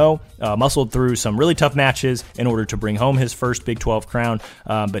 4-0, muscled through some really tough matches in order to bring home his first Big 12 crown.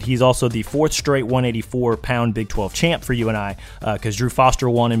 But he's also the 4th straight 184-pound Big 12 champ for UNI, because Drew Foster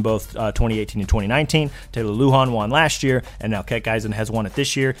won in both 2018 and 2019. Taylor Lujan won last year, and now Keckeisen has won it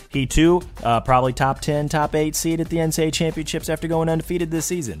this year. He, too, probably top 10, top 8 seed at the NCAA championships after going undefeated this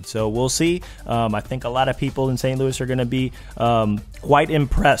season. So we'll see. I think a lot of people in St. Louis are going to be quite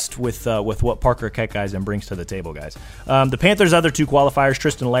impressed with what Parker Keckeisen brings to the table, guys. The Panthers' other 2 qualifiers,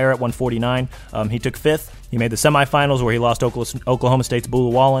 Tristan Lair at 149. He took 5th. He made the semifinals where he lost Oklahoma State's Bula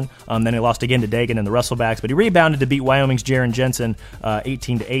Wallen. Then he lost again to Dagan in the Wrestlebacks, but he rebounded to beat Wyoming's Jaron Jensen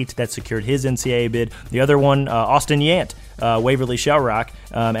 18-8. That secured his NCAA bid. The other one, Austin Yant, Waverly Shellrock,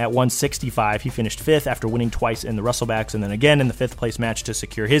 at 165. He finished 5th after winning twice in the Wrestlebacks, and then again in the 5th place match to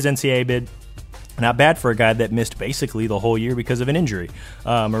secure his NCAA bid. Not bad for a guy that missed basically the whole year because of an injury,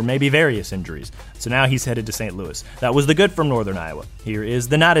 or maybe various injuries. So now he's headed to St. Louis. That was the good from Northern Iowa. Here is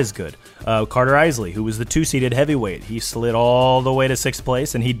the not as good. Carter Isley, who was the 2-seeded heavyweight. He slid all the way to 6th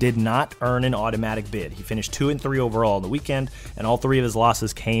place, and he did not earn an automatic bid. He finished 2-3 overall on the weekend, and all 3 of his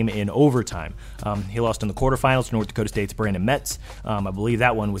losses came in overtime. He lost in the quarterfinals to North Dakota State's Brandon Metz. I believe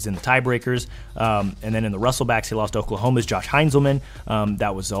that one was in the tiebreakers. And then in the Russelbacks, he lost to Oklahoma's Josh Heinzelman.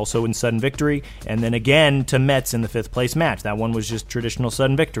 That was also in sudden victory. And then again to Metz in the 5th place match. That one was just traditional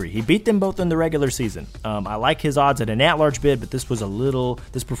sudden victory. He beat them both in the regular season. I like his odds at an at-large bid, but this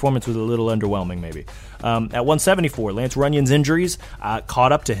performance was a little underwhelming maybe. At 174, Lance Runyon's injuries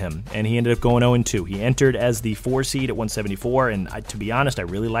caught up to him, and he ended up going 0-2. He entered as the 4 seed at 174, and to be honest, I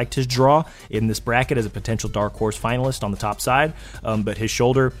really liked his draw in this bracket as a potential dark horse finalist on the top side, but his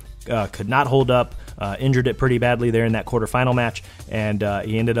shoulder could not hold up, injured it pretty badly there in that quarterfinal match, and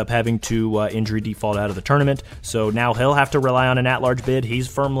he ended up having to injury default out of the tournament. So now he'll have to rely on an at-large bid. He's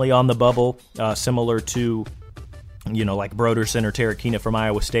firmly on the bubble, similar to like Broderson or Tarakina from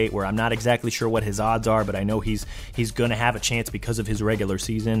Iowa State, where I'm not exactly sure what his odds are, but I know he's going to have a chance because of his regular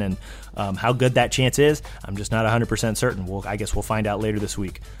season, and how good that chance is, I'm just not 100% certain. I guess we'll find out later this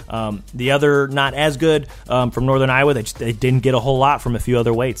week. The other not as good from Northern Iowa, they didn't get a whole lot from a few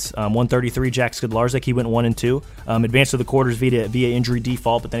other weights. 133, Jack Skidlarczyk, he went 1-2. Advanced to the quarters via injury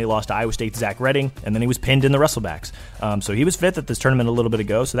default, but then he lost to Iowa State's Zach Redding, and then he was pinned in the Russelbacks. So he was 5th at this tournament a little bit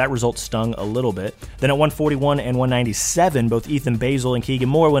ago, so that result stung a little bit. Then at 141 and 197, both Ethan Basil and Keegan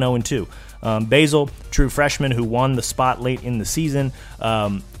Moore went 0-2. Basil, true freshman who won the spot late in the season.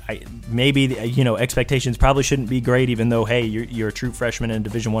 Maybe expectations probably shouldn't be great, even though, hey, you're a true freshman in a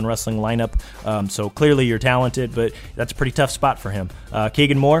Division I wrestling lineup, so clearly you're talented, but that's a pretty tough spot for him.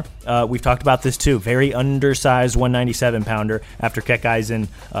 Keegan Moore, we've talked about this too, very undersized 197-pounder after Keck Eisen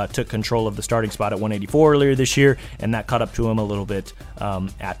took control of the starting spot at 184 earlier this year, and that caught up to him a little bit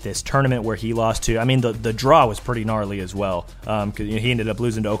at this tournament where he lost to, the draw was pretty gnarly as well, because he ended up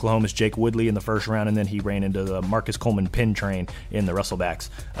losing to Oklahoma's Jake Woodley in the first round, and then he ran into the Marcus Coleman pin train in the Russelbacks.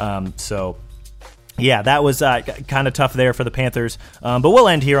 So yeah, that was kind of tough there for the Panthers. But we'll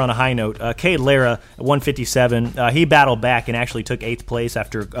end here on a high note. Cade Lara, 157, he battled back and actually took 8th place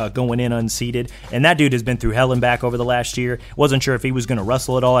after going in unseeded. And that dude has been through hell and back over the last year. Wasn't sure if he was going to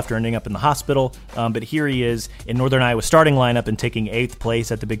wrestle at all after ending up in the hospital. But here he is in Northern Iowa starting lineup and taking 8th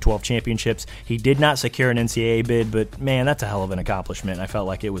place at the Big 12 Championships. He did not secure an NCAA bid, but man, that's a hell of an accomplishment. I felt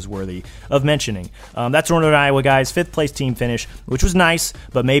like it was worthy of mentioning. That's Northern Iowa, guys. 5th place team finish, which was nice,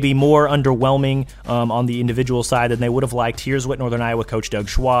 but maybe more underwhelming on the individual side than they would have liked. Here's what Northern Iowa coach Doug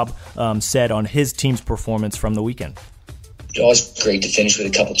Schwab said on his team's performance from the weekend. It's always great to finish with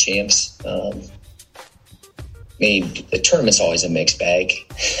a couple champs. The tournament's always a mixed bag.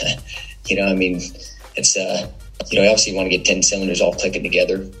 It's obviously you want to get 10 cylinders all clicking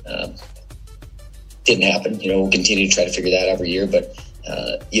together. Didn't happen. We'll continue to try to figure that out every year, but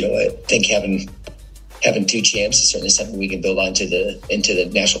I think having 2 champs is certainly something we can build on into the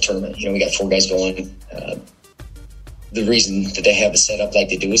national tournament. We got 4 guys going. The reason that they have it set up like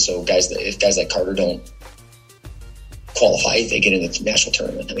they do is so if guys like Carter don't qualify, they get in the national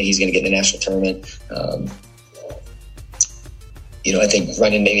tournament. He's going to get in the national tournament. I think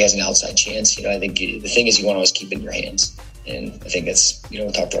Runyon maybe has an outside chance. I think the thing is you want to always keep it in your hands. And I think that's,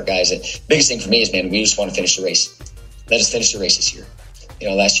 we'll talk to our guys. The biggest thing for me is, man, we just want to finish the race. Let us finish the race this year.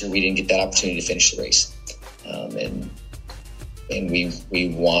 Last year we didn't get that opportunity to finish the race. And we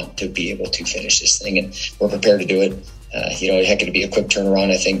want to be able to finish this thing, and we're prepared to do it. Heck, it'll be a quick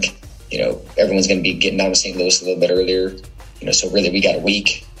turnaround. I think, everyone's going to be getting down to St. Louis a little bit earlier. So really we got a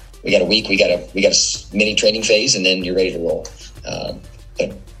week. We got a mini training phase, and then you're ready to roll.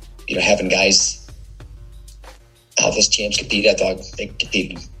 But having guys, Alpha's champs compete, I thought they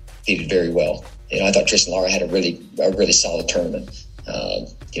competed very well. I thought Tristan Lara had a really solid tournament.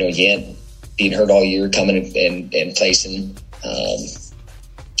 Yant being hurt all year, coming and placing. I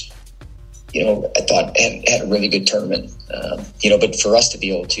thought had a really good tournament. But for us to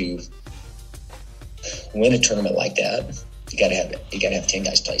be able to win a tournament like that, you got to have 10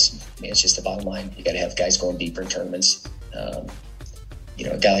 guys placing. It's just the bottom line. You got to have guys going deeper in tournaments. A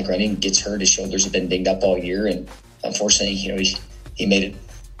guy like Running gets hurt, his shoulders have been dinged up all year, and unfortunately, he made it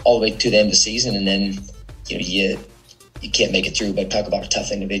all the way to the end of the season, and then you can't make it through. But talk about a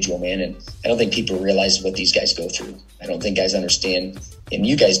tough individual, man. And I don't think people realize what these guys go through. I don't think guys understand, and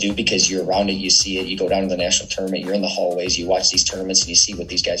you guys do because you're around it, you see it. You go down to the national tournament, you're in the hallways, you watch these tournaments, and you see what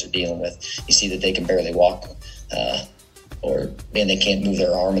these guys are dealing with. You see that they can barely walk, or man, they can't move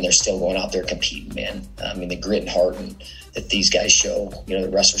their arm, and they're still going out there competing, man. The grit and heart and that these guys show, you know,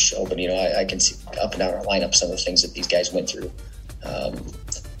 the wrestlers show. But, you know, I can see up and down our lineup some of the things that these guys went through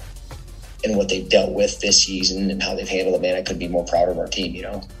and what they've dealt with this season and how they've handled it. Man, I couldn't be more proud of our team, you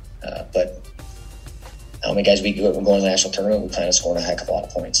know. But how many guys we're going to the national tournament, we plan on scoring a heck of a lot of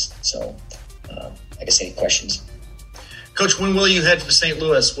points. So, I guess any questions? Coach, when will you head to St.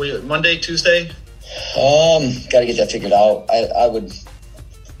 Louis? Will you, Monday, Tuesday? Got to get that figured out.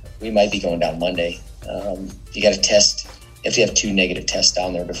 We might be going down Monday. You got to test. You have to have 2 negative tests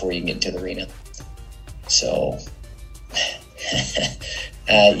down there before you can get into the arena. So,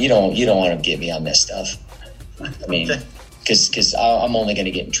 you don't want to get me on this stuff. I mean, because I'm only going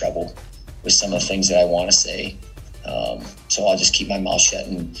to get in trouble with some of the things that I want to say. So I'll just keep my mouth shut,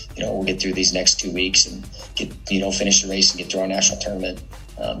 and you know, we'll get through these next 2 weeks and get, you know, finish the race and get through our national tournament.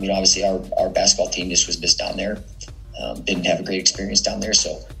 You know, obviously our basketball team just was missed down there. Didn't have a great experience down there,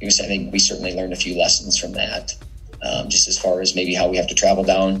 so I think we certainly learned a few lessons from that. Just as far as maybe how we have to travel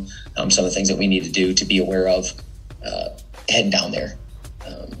down, some of the things that we need to do to be aware of heading down there.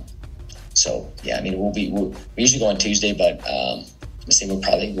 So yeah, I mean, we usually go on Tuesday, but I say we'll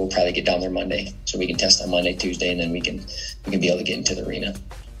probably get down there Monday, so we can test on Monday, Tuesday, and then we can be able to get into the arena.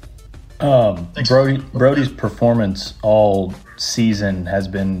 Brody's performance all season has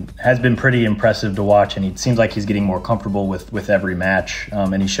been pretty impressive to watch, and it seems like he's getting more comfortable with every match.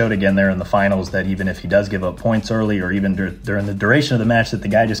 And he showed again there in the finals that even if he does give up points early, or even during the duration of the match, that the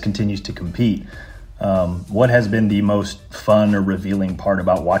guy just continues to compete. What has been the most fun or revealing part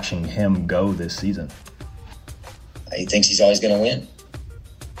about watching him go this season? He thinks he's always going to win.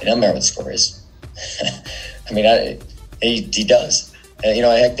 It doesn't matter what the score is. I mean, he does. You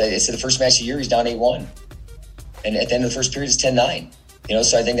know, I said the first match of the year, he's down 8-1. And at the end of the first period, it's 10-9. You know,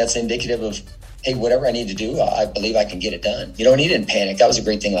 so I think that's indicative of, hey, whatever I need to do, I believe I can get it done. You know, and he didn't panic. That was a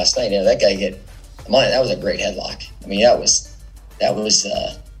great thing last night. You know, that guy that was a great headlock. I mean, that was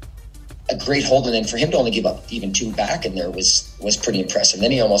a great hold. And then for him to only give up even 2 back in there was pretty impressive. And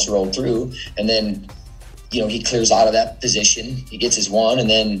then he almost rolled through. And then, you know, he clears out of that position. He gets his 1, and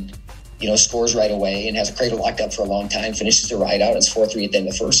then, you know, scores right away and has a cradle locked up for a long time, finishes the ride out, and it's 4-3 at the end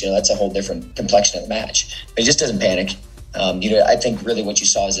of the first. You know, that's a whole different complexion of the match. But he just doesn't panic. You know, I think really what you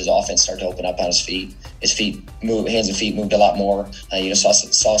saw is his offense start to open up on his feet. His hands and feet moved a lot more. You know, saw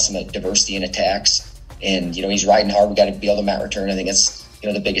some diversity in attacks. And, you know, he's riding hard. We got to be able to mat return. I think that's, you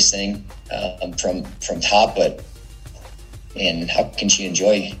know, the biggest thing from top. But, and how can you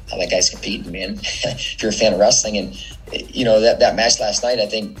enjoy how that guy's competing, man? If you're a fan of wrestling. And, you know, that match last night, I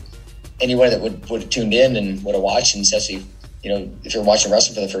think anyone that would have tuned in and would have watched, and especially, you know, if you're watching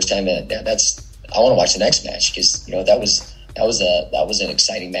wrestling for the first time, I want to watch the next match, because, you know, that was an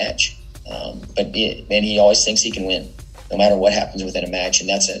exciting match. But he always thinks he can win, no matter what happens within a match, and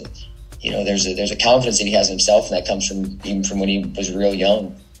that's there's a confidence that he has in himself, and that comes from when he was real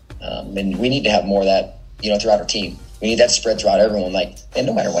young. And we need to have more of that, you know, throughout our team. We need that spread throughout everyone. Like, man,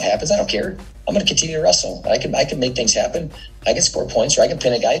 no matter what happens, I don't care. I'm going to continue to wrestle. I can make things happen. I can score points, or I can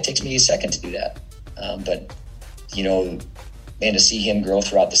pin a guy. It takes me a second to do that. But, you know, man, to see him grow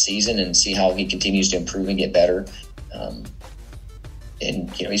throughout the season and see how he continues to improve and get better. And,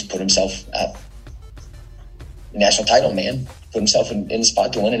 you know, he's put himself at national title, man. Put himself in the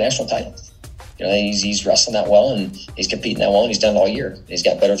spot to win a national title. You know, he's wrestling that well, and he's competing that well, and he's done it all year. He's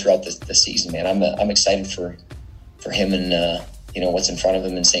got better throughout the season, man. I'm excited for him and, you know, what's in front of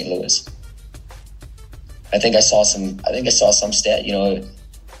him in St. Louis. I think I saw some stat, you know,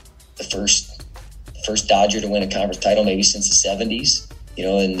 the first Dodger to win a conference title maybe since the 70s, you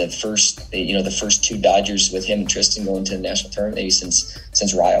know, and the first 2 Dodgers with him and Tristan going to the national tournament maybe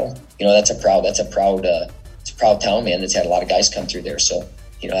since Ryle. You know, that's a proud town, man, that's had a lot of guys come through there. So,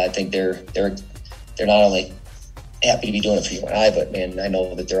 you know, I think they're not only happy to be doing it for you and I, but man, I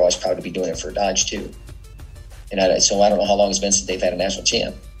know that they're always proud to be doing it for Dodge too. And so I don't know how long it's been since they've had a national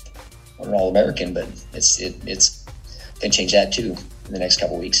champ or an All-American, but it's going to change that too in the next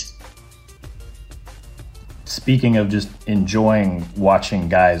couple of weeks. Speaking of just enjoying watching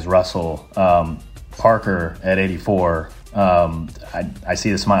guys wrestle, Parker at 84, I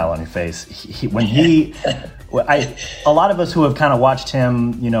see the smile on your face. A lot of us who have kind of watched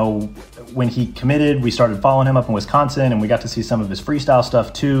him, you know, when he committed, we started following him up in Wisconsin, and we got to see some of his freestyle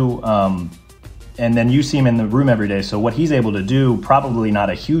stuff too. And then you see him in the room every day. So what he's able to do, probably not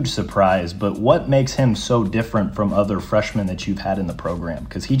a huge surprise, but what makes him so different from other freshmen that you've had in the program?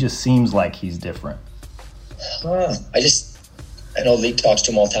 Because he just seems like he's different. I know Lee talks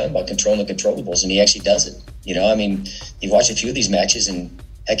to him all the time about controlling the controllables, and he actually does it. You know, I mean, you've watched a few of these matches, and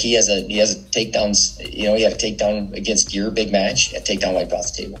heck, he has a takedowns. You know, he had a takedown against Gear, big match, a takedown wiped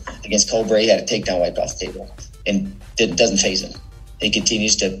off the table. Against Colbray, he had a takedown wiped off the table. And it doesn't faze him. He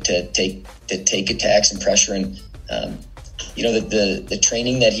continues to take attacks and pressure, and the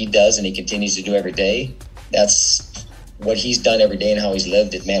training that he does and he continues to do every day. That's what he's done every day and how he's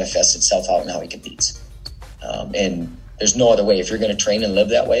lived. It manifests itself out in how he competes. And there's no other way. If you're going to train and live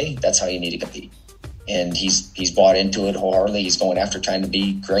that way, that's how you need to compete. And he's bought into it wholeheartedly. He's going after trying to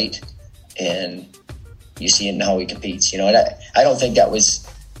be great, and you see it in how he competes. And I don't think that was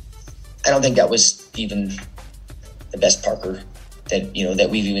even the best Parker that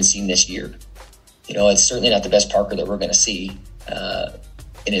we've even seen this year. It's certainly not the best Parker that we're going to see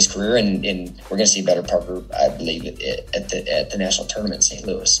in his career, and we're going to see better Parker, I believe, at the national tournament in St.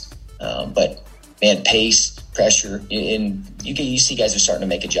 Louis. But man, pace, pressure, and you see guys are starting to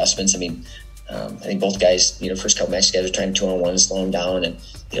make adjustments. I mean, I think both guys, first couple matches, guys are trying to 2-on-1 and slow him down, and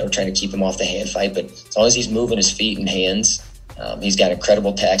trying to keep him off the hand fight. But as long as he's moving his feet and hands, he's got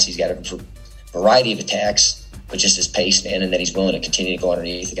incredible attacks. He's got a variety of attacks, but just his pace, man, and that he's willing to continue to go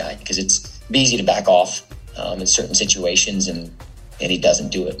underneath the guy, because it's easy to back off in certain situations, and he doesn't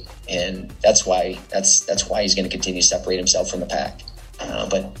do it. And that's why he's going to continue to separate himself from the pack.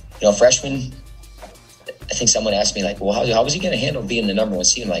 But freshman, I think someone asked me, like, well, how was he going to handle being the number one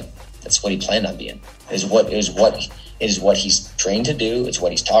seed? I'm like, that's what he planned on being. It is what he's trained to do. It's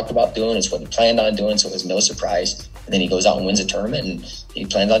what he's talked about doing. It's what he planned on doing. So it was no surprise. And then he goes out and wins a tournament, and he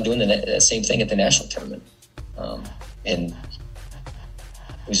plans on doing the same thing at the national tournament. And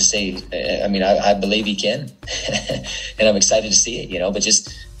we just say, I believe he can, and I'm excited to see it. But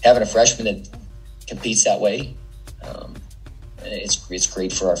just having a freshman that competes that way, it's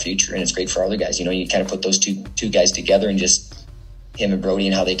great for our future, and it's great for other guys. You kind of put those two guys together, and just him and Brody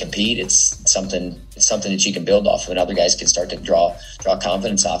and how they compete. It's something that you can build off of, and other guys can start to draw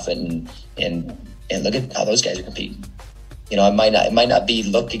confidence off it, and look at how those guys are competing. It might not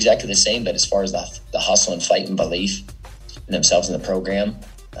look exactly the same, but as far as the hustle and fight and belief in themselves and the program,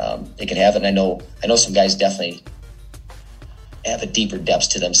 they can have it. And I know some guys definitely have a deeper depths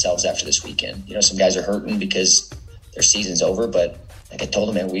to themselves after this weekend. Some guys are hurting because their season's over, but like I told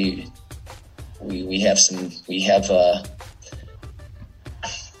them, man, we have some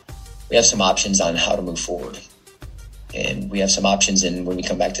options on how to move forward. And we have some options when we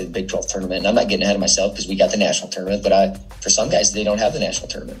come back to the Big 12 tournament. And I'm not getting ahead of myself because we got the national tournament, but for some guys, they don't have the national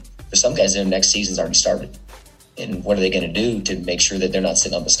tournament. For some guys, their next season's already started. And what are they going to do to make sure that they're not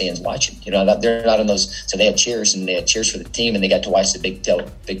sitting on the stands watching? They're not in those. So they had cheers, and they had cheers for the team, and they got to watch the Big 12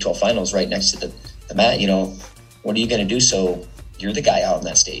 finals right next to the mat. What are you going to do so you're the guy out on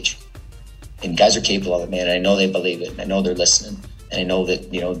that stage? And guys are capable of it, man. And I know they believe it. And I know they're listening. And I know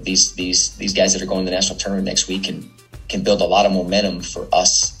that, these guys that are going to the national tournament next week can build a lot of momentum for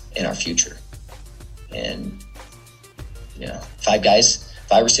us in our future. And,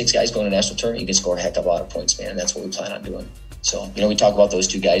 5 or 6 guys going to the national tournament, you can score a heck of a lot of points, man. And that's what we plan on doing. So, we talk about those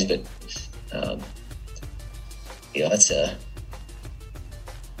 2 guys, but, it's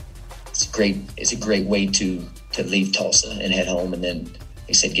a great way to leave Tulsa and head home. And then, like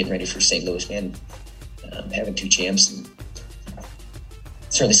I said, getting ready for St. Louis, man, having 2 champs, and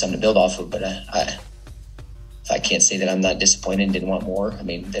certainly something to build off of. But if I can't say that I'm not disappointed and didn't want more,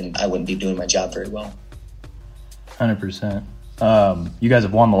 then I wouldn't be doing my job very well. 100%. You guys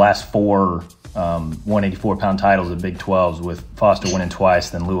have won the last 4 184-pound titles at Big 12s, with Foster winning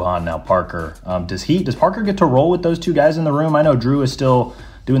twice, then Lujan, now Parker. Does Parker get to roll with those 2 guys in the room? I know Drew is still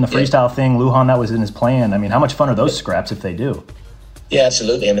doing the freestyle thing. Lujan, that was in his plan. How much fun are those scraps if they do? Yeah,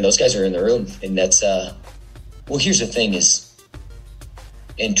 absolutely. Those guys are in the room, and that's well, here's the thing is,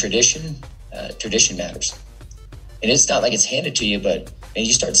 in tradition matters. And it's not like it's handed to you, but when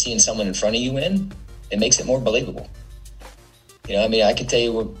you start seeing someone in front of you win, it makes it more believable. I can tell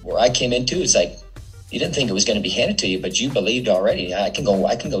you where I came into, it's like, you didn't think it was going to be handed to you, but you believed already. I can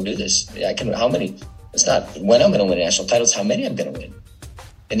go do this. It's not when I'm going to win a national title, it's how many I'm going to win.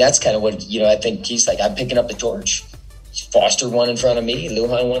 And that's kind of what, I think he's like, I'm picking up the torch. Foster won in front of me,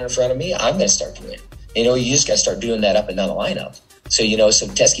 Lujan won in front of me, I'm going to start to win. You just got to start doing that up and down the lineup. So, so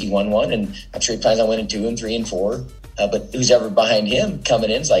Teske won 1, and I'm sure he plans on winning 2 and 3 and 4. But who's ever behind him coming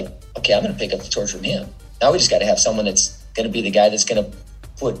in is like, okay, I'm going to pick up the torch from him. Now we just got to have someone that's going to be the guy that's going to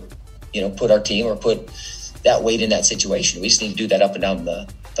put our team or put that weight in that situation. We just need to do that up and down the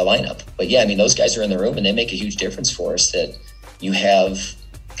lineup. But yeah, those guys are in the room, and they make a huge difference for us, that you have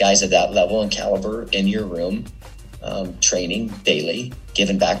guys of that level and caliber in your room, training daily,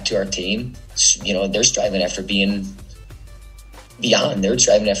 giving back to our team. They're striving after being beyond. They're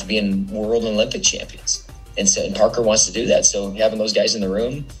striving after being world and Olympic champions. And Parker wants to do that. So having those guys in the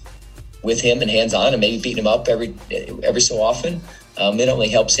room with him and hands on, and maybe beating him up every so often, it only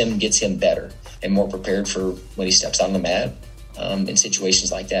helps him and gets him better. and more prepared for when he steps on the mat in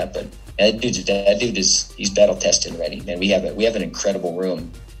situations like that. But that dude is he's battle tested and ready. Man, we have an incredible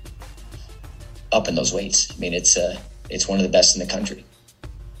room up in those weights. I mean, it's one of the best in the country.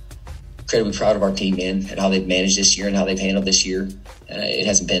 Incredibly proud of our team, man, and how they've managed this year and how they've handled this year. It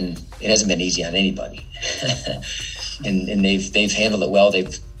hasn't been easy on anybody, and they've handled it well. They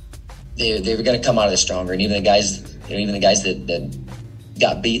were going to come out of this stronger, and even the guys that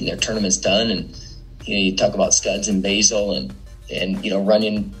got beaten, their tournament's done. And you talk about Scuds and Basil and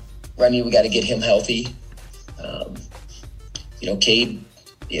Runyon, we got to get him healthy. Cade.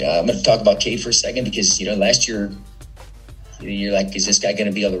 I'm going to talk about Cade for a second because last year you're like, is this guy going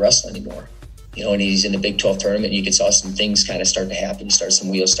to be able to wrestle anymore? And he's in the Big 12 tournament. You saw some things kind of start to happen. Some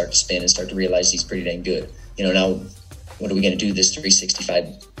wheels start to spin and start to realize he's pretty dang good. Now what are we going to do this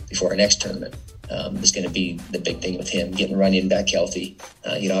 365 before our next tournament? Is going to be the big thing with him, getting Runyon back healthy.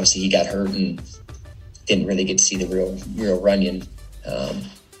 Obviously he got hurt and didn't really get to see the real Runyon,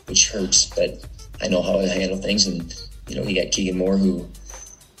 which hurts, but I know how to handle things. And, he got Keegan Moore, who,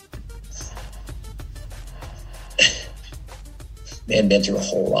 man, been through a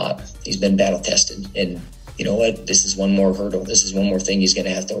whole lot. He's been battle tested. And you know what? This is one more hurdle. This is one more thing he's going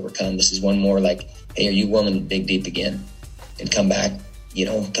to have to overcome. This is one more like, hey, are you willing to dig deep again and come back?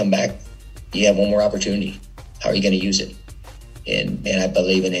 Come back. You have one more opportunity. How are you going to use it? And man, I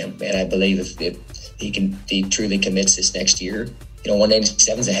believe in him. Man, I believe if he truly commits this next year.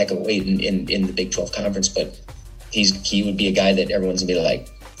 197 is a heck of a weight in the Big 12 conference, but he would be a guy that everyone's gonna be like,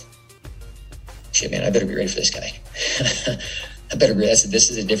 shit, man, I better be ready for this guy. I better be. This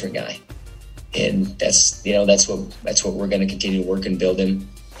is a different guy, and that's what we're going to continue to work and build him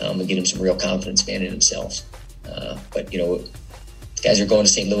and get him some real confidence, man, in himself. But guys are going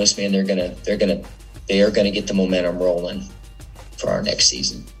to St. Louis, man. They are gonna get the momentum rolling for our next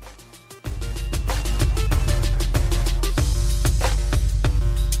season.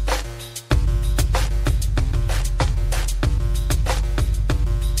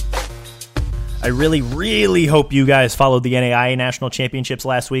 I really, really hope you guys followed the NAIA National Championships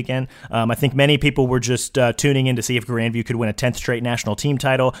last weekend. I think many people were just tuning in to see if Grandview could win a 10th straight national team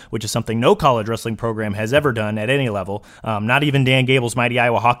title, which is something no college wrestling program has ever done at any level. Not even Dan Gable's mighty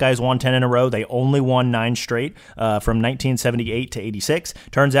Iowa Hawkeyes won 10 in a row. They only won 9 straight from 1978 to 86.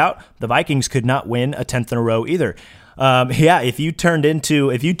 Turns out the Vikings could not win a 10th in a row either. If you tuned into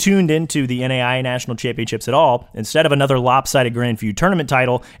the NAIA National Championships at all, instead of another lopsided Grandview tournament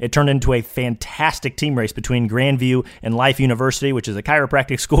title, it turned into a fantastic team race between Grandview and Life University, which is a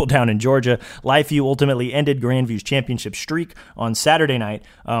chiropractic school down in Georgia. LifeU ultimately ended Grandview's championship streak on Saturday night.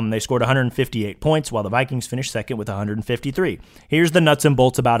 They scored 158 points, while the Vikings finished second with 153. Here's the nuts and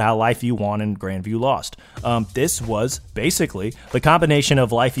bolts about how LifeU won and Grandview lost. This was basically the combination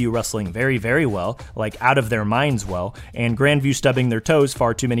of LifeU wrestling very, very well, like out of their minds well, and Grandview stubbing their toes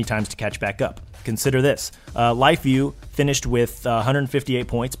far too many times to catch back up. Consider this. LifeU finished with 158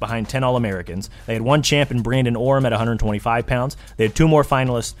 points behind 10 All-Americans. They had one champ in Brandon Orem at 125 pounds. They had 2 more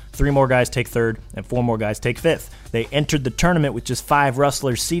finalists, 3 more guys take third, and 4 more guys take fifth. They entered the tournament with just 5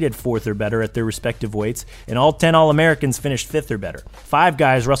 wrestlers seeded fourth or better at their respective weights, and all 10 All-Americans finished fifth or better. 5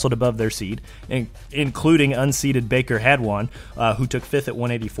 guys wrestled above their seed, including unseeded Baker Hadwan, who took fifth at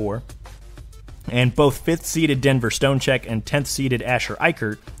 184. And both 5th-seeded Denver Stonechek and 10th-seeded Asher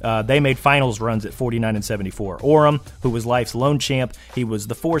Eichert, they made finals runs at 49 and 74. Orem, who was Life's lone champ, he was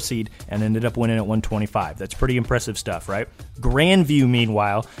the 4 seed and ended up winning at 125. That's pretty impressive stuff, right? Grandview,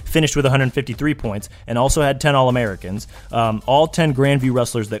 meanwhile, finished with 153 points and also had 10 All-Americans. All 10 Grandview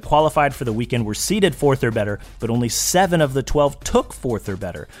wrestlers that qualified for the weekend were seeded 4th or better, but only 7 of the 12 took 4th or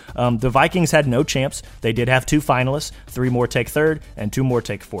better. The Vikings had no champs. They did have 2 finalists, 3 more take 3rd, and 2 more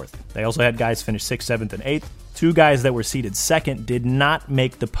take 4th. They also had guys finish 6th, 7th, and 8th. 2 guys that were seeded 2nd did not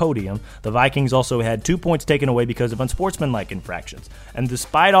make the podium. The Vikings also had 2 points taken away because of unsportsmanlike infractions. And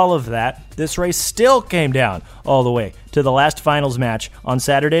despite all of that, this race still came down all the way to the last finals match on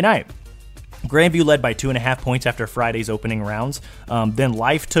Saturday night. Grandview led by 2.5 points after Friday's opening rounds. Then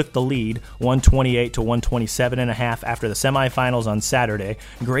Life took the lead, 128 to 127.5 after the semifinals on Saturday.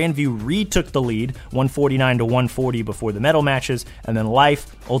 Grandview retook the lead, 149 to 140 before the medal matches, and then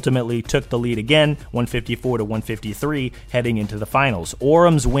Life ultimately took the lead again, 154 to 153 heading into the finals.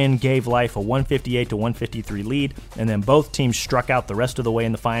 Orem's win gave Life a 158 to 153 lead, and then both teams struck out the rest of the way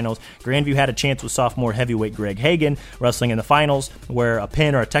in the finals. Grandview had a chance with sophomore heavyweight Greg Hagan wrestling in the finals, where a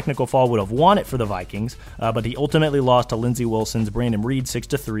pin or a technical fall would have won won it for the Vikings, but he ultimately lost to Lindsey Wilson's Brandon Reed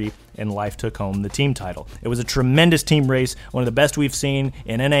 6-3, and Life took home the team title. It was a tremendous team race, one of the best we've seen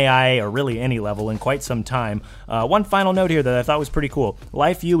in NAI or really any level in quite some time. One final note here that I thought was pretty cool.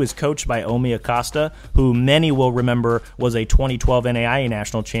 Life U is coached by Omi Acosta, who many will remember was a 2012 NAIA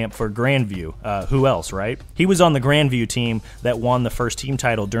national champ for Grandview. Who else, right? He was on the Grandview team that won the first team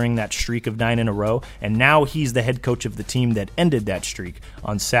title during that streak of 9 in a row, and now he's the head coach of the team that ended that streak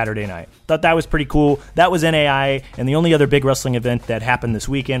on Saturday night. Thought that was pretty cool. That was NAIA, and the only other big wrestling event that happened this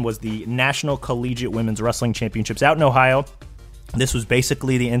weekend was the National Collegiate Women's Wrestling Championships out in Ohio. This was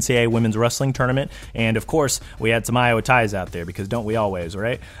basically the NCAA women's wrestling tournament, and of course, we had some Iowa ties out there, because don't we always,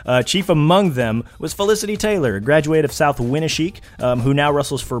 right? Chief among them was Felicity Taylor, a graduate of South Winneshiek, who now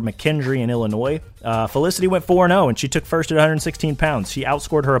wrestles for McKendree in Illinois. Felicity went 4-0, and she took first at 116 pounds. She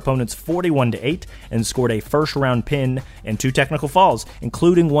outscored her opponents 41-8 and scored a first-round pin and 2 technical falls,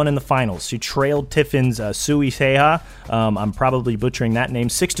 including one in the finals. She trailed Tiffin's Sui Seha, I'm probably butchering that name,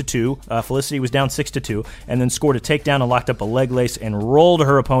 6-2. Felicity was down 6-2, and then scored a takedown and locked up a leg lace and rolled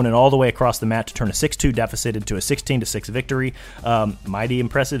her opponent all the way across the mat to turn a 6-2 deficit into a 16-6 victory. Mighty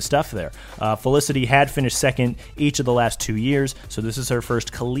impressive stuff there. Felicity had finished second each of the last 2 years, so this is her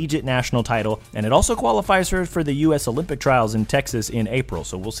first collegiate national title, and it also qualifies her for the U.S. Olympic trials in Texas in April,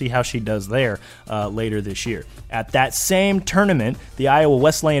 so we'll see how she does there later this year. At that same tournament, the Iowa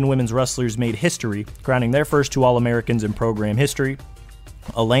Wesleyan women's wrestlers made history, crowning their first 2 All-Americans in program history.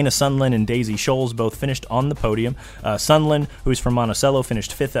 Elena Sunland and Daisy Scholes both finished on the podium. Sunland, who's from Monticello,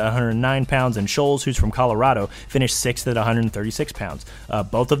 finished 5th at 109 pounds, and Scholes, who's from Colorado, finished 6th at 136 pounds.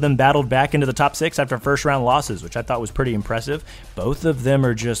 Both of them battled back into the top 6 after first-round losses, which I thought was pretty impressive. Both of them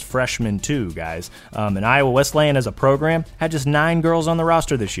are just freshmen, too, guys. And Iowa Wesleyan, as a program, had just 9 girls on the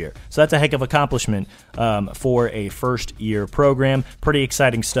roster this year. So that's a heck of accomplishment for a first-year program. Pretty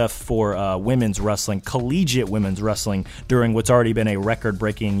exciting stuff for women's wrestling, collegiate women's wrestling, during what's already been a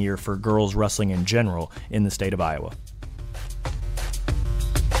record-breaking year for girls wrestling in general in the state of Iowa.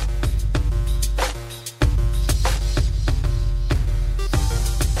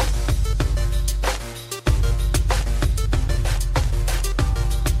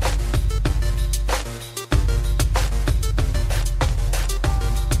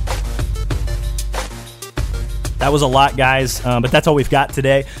 That was a lot, guys, but that's all we've got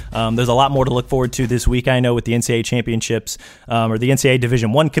today. There's a lot more to look forward to this week, I know, with the NCAA championships, or the NCAA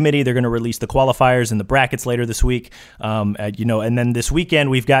Division I committee. They're going to release the qualifiers and the brackets later this week. And then this weekend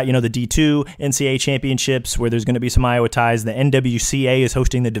we've got, the D2 NCAA championships, where there's going to be some Iowa ties. The NWCA is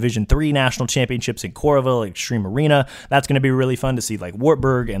hosting the Division III national championships in Coralville, Extreme Arena. That's going to be really fun to see, like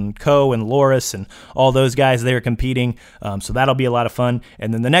Wartburg and Co. and Loris and all those guys there competing. So that'll be a lot of fun.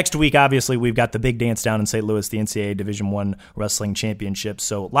 And then the next week, obviously, we've got the big dance down in St. Louis, the NCAA Division I Wrestling Championships.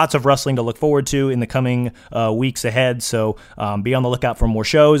 So lots of wrestling to look forward to in the coming weeks ahead. So be on the lookout for more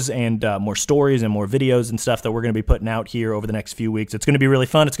shows and more stories and more videos and stuff that we're going to be putting out here over the next few weeks. It's going to be really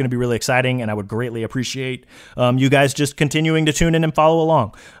fun. It's going to be really exciting, and I would greatly appreciate you guys just continuing to tune in and follow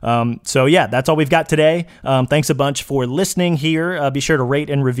along. So yeah, that's all we've got today. Thanks a bunch for listening here. Be sure to rate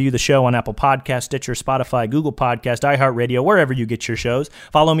and review the show on Apple Podcasts, Stitcher, Spotify, Google Podcast, iHeartRadio, wherever you get your shows.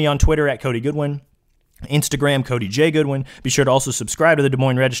 Follow me on Twitter at Cody Goodwin. Instagram, Cody J. Goodwin. Be sure to also subscribe to the Des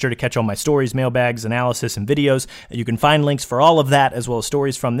Moines Register to catch all my stories, mailbags, analysis, and videos. You can find links for all of that, as well as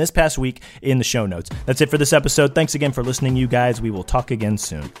stories from this past week, in the show notes. That's it for this episode. Thanks again for listening, you guys. We will talk again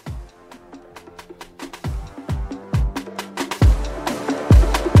soon.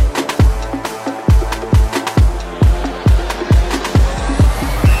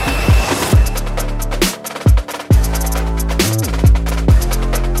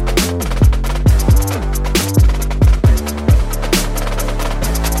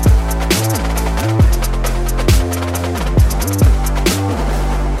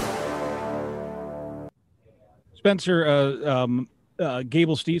 Spencer,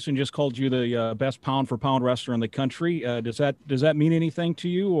 Gable Steveson just called you the best pound-for-pound wrestler in the country. Does that mean anything to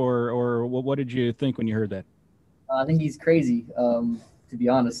you, or what did you think when you heard that? I think he's crazy, to be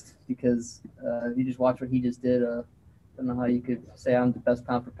honest, because if you just watch what he just did, I don't know how you could say I'm the best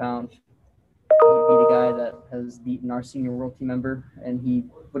pound-for-pound. He beat a guy that has beaten our senior world team member, and he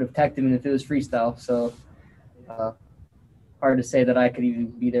would have teched him if it was freestyle. So hard to say that I could even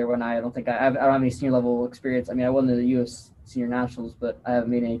be there when I don't have any senior level experience. I mean, I won the U.S. Senior Nationals, but I haven't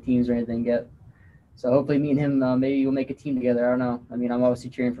made any teams or anything yet. So hopefully me and him, maybe we'll make a team together. I don't know. I mean, I'm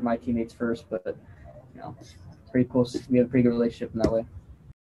obviously cheering for my teammates first, but, it's pretty cool. We have a pretty good relationship in that way.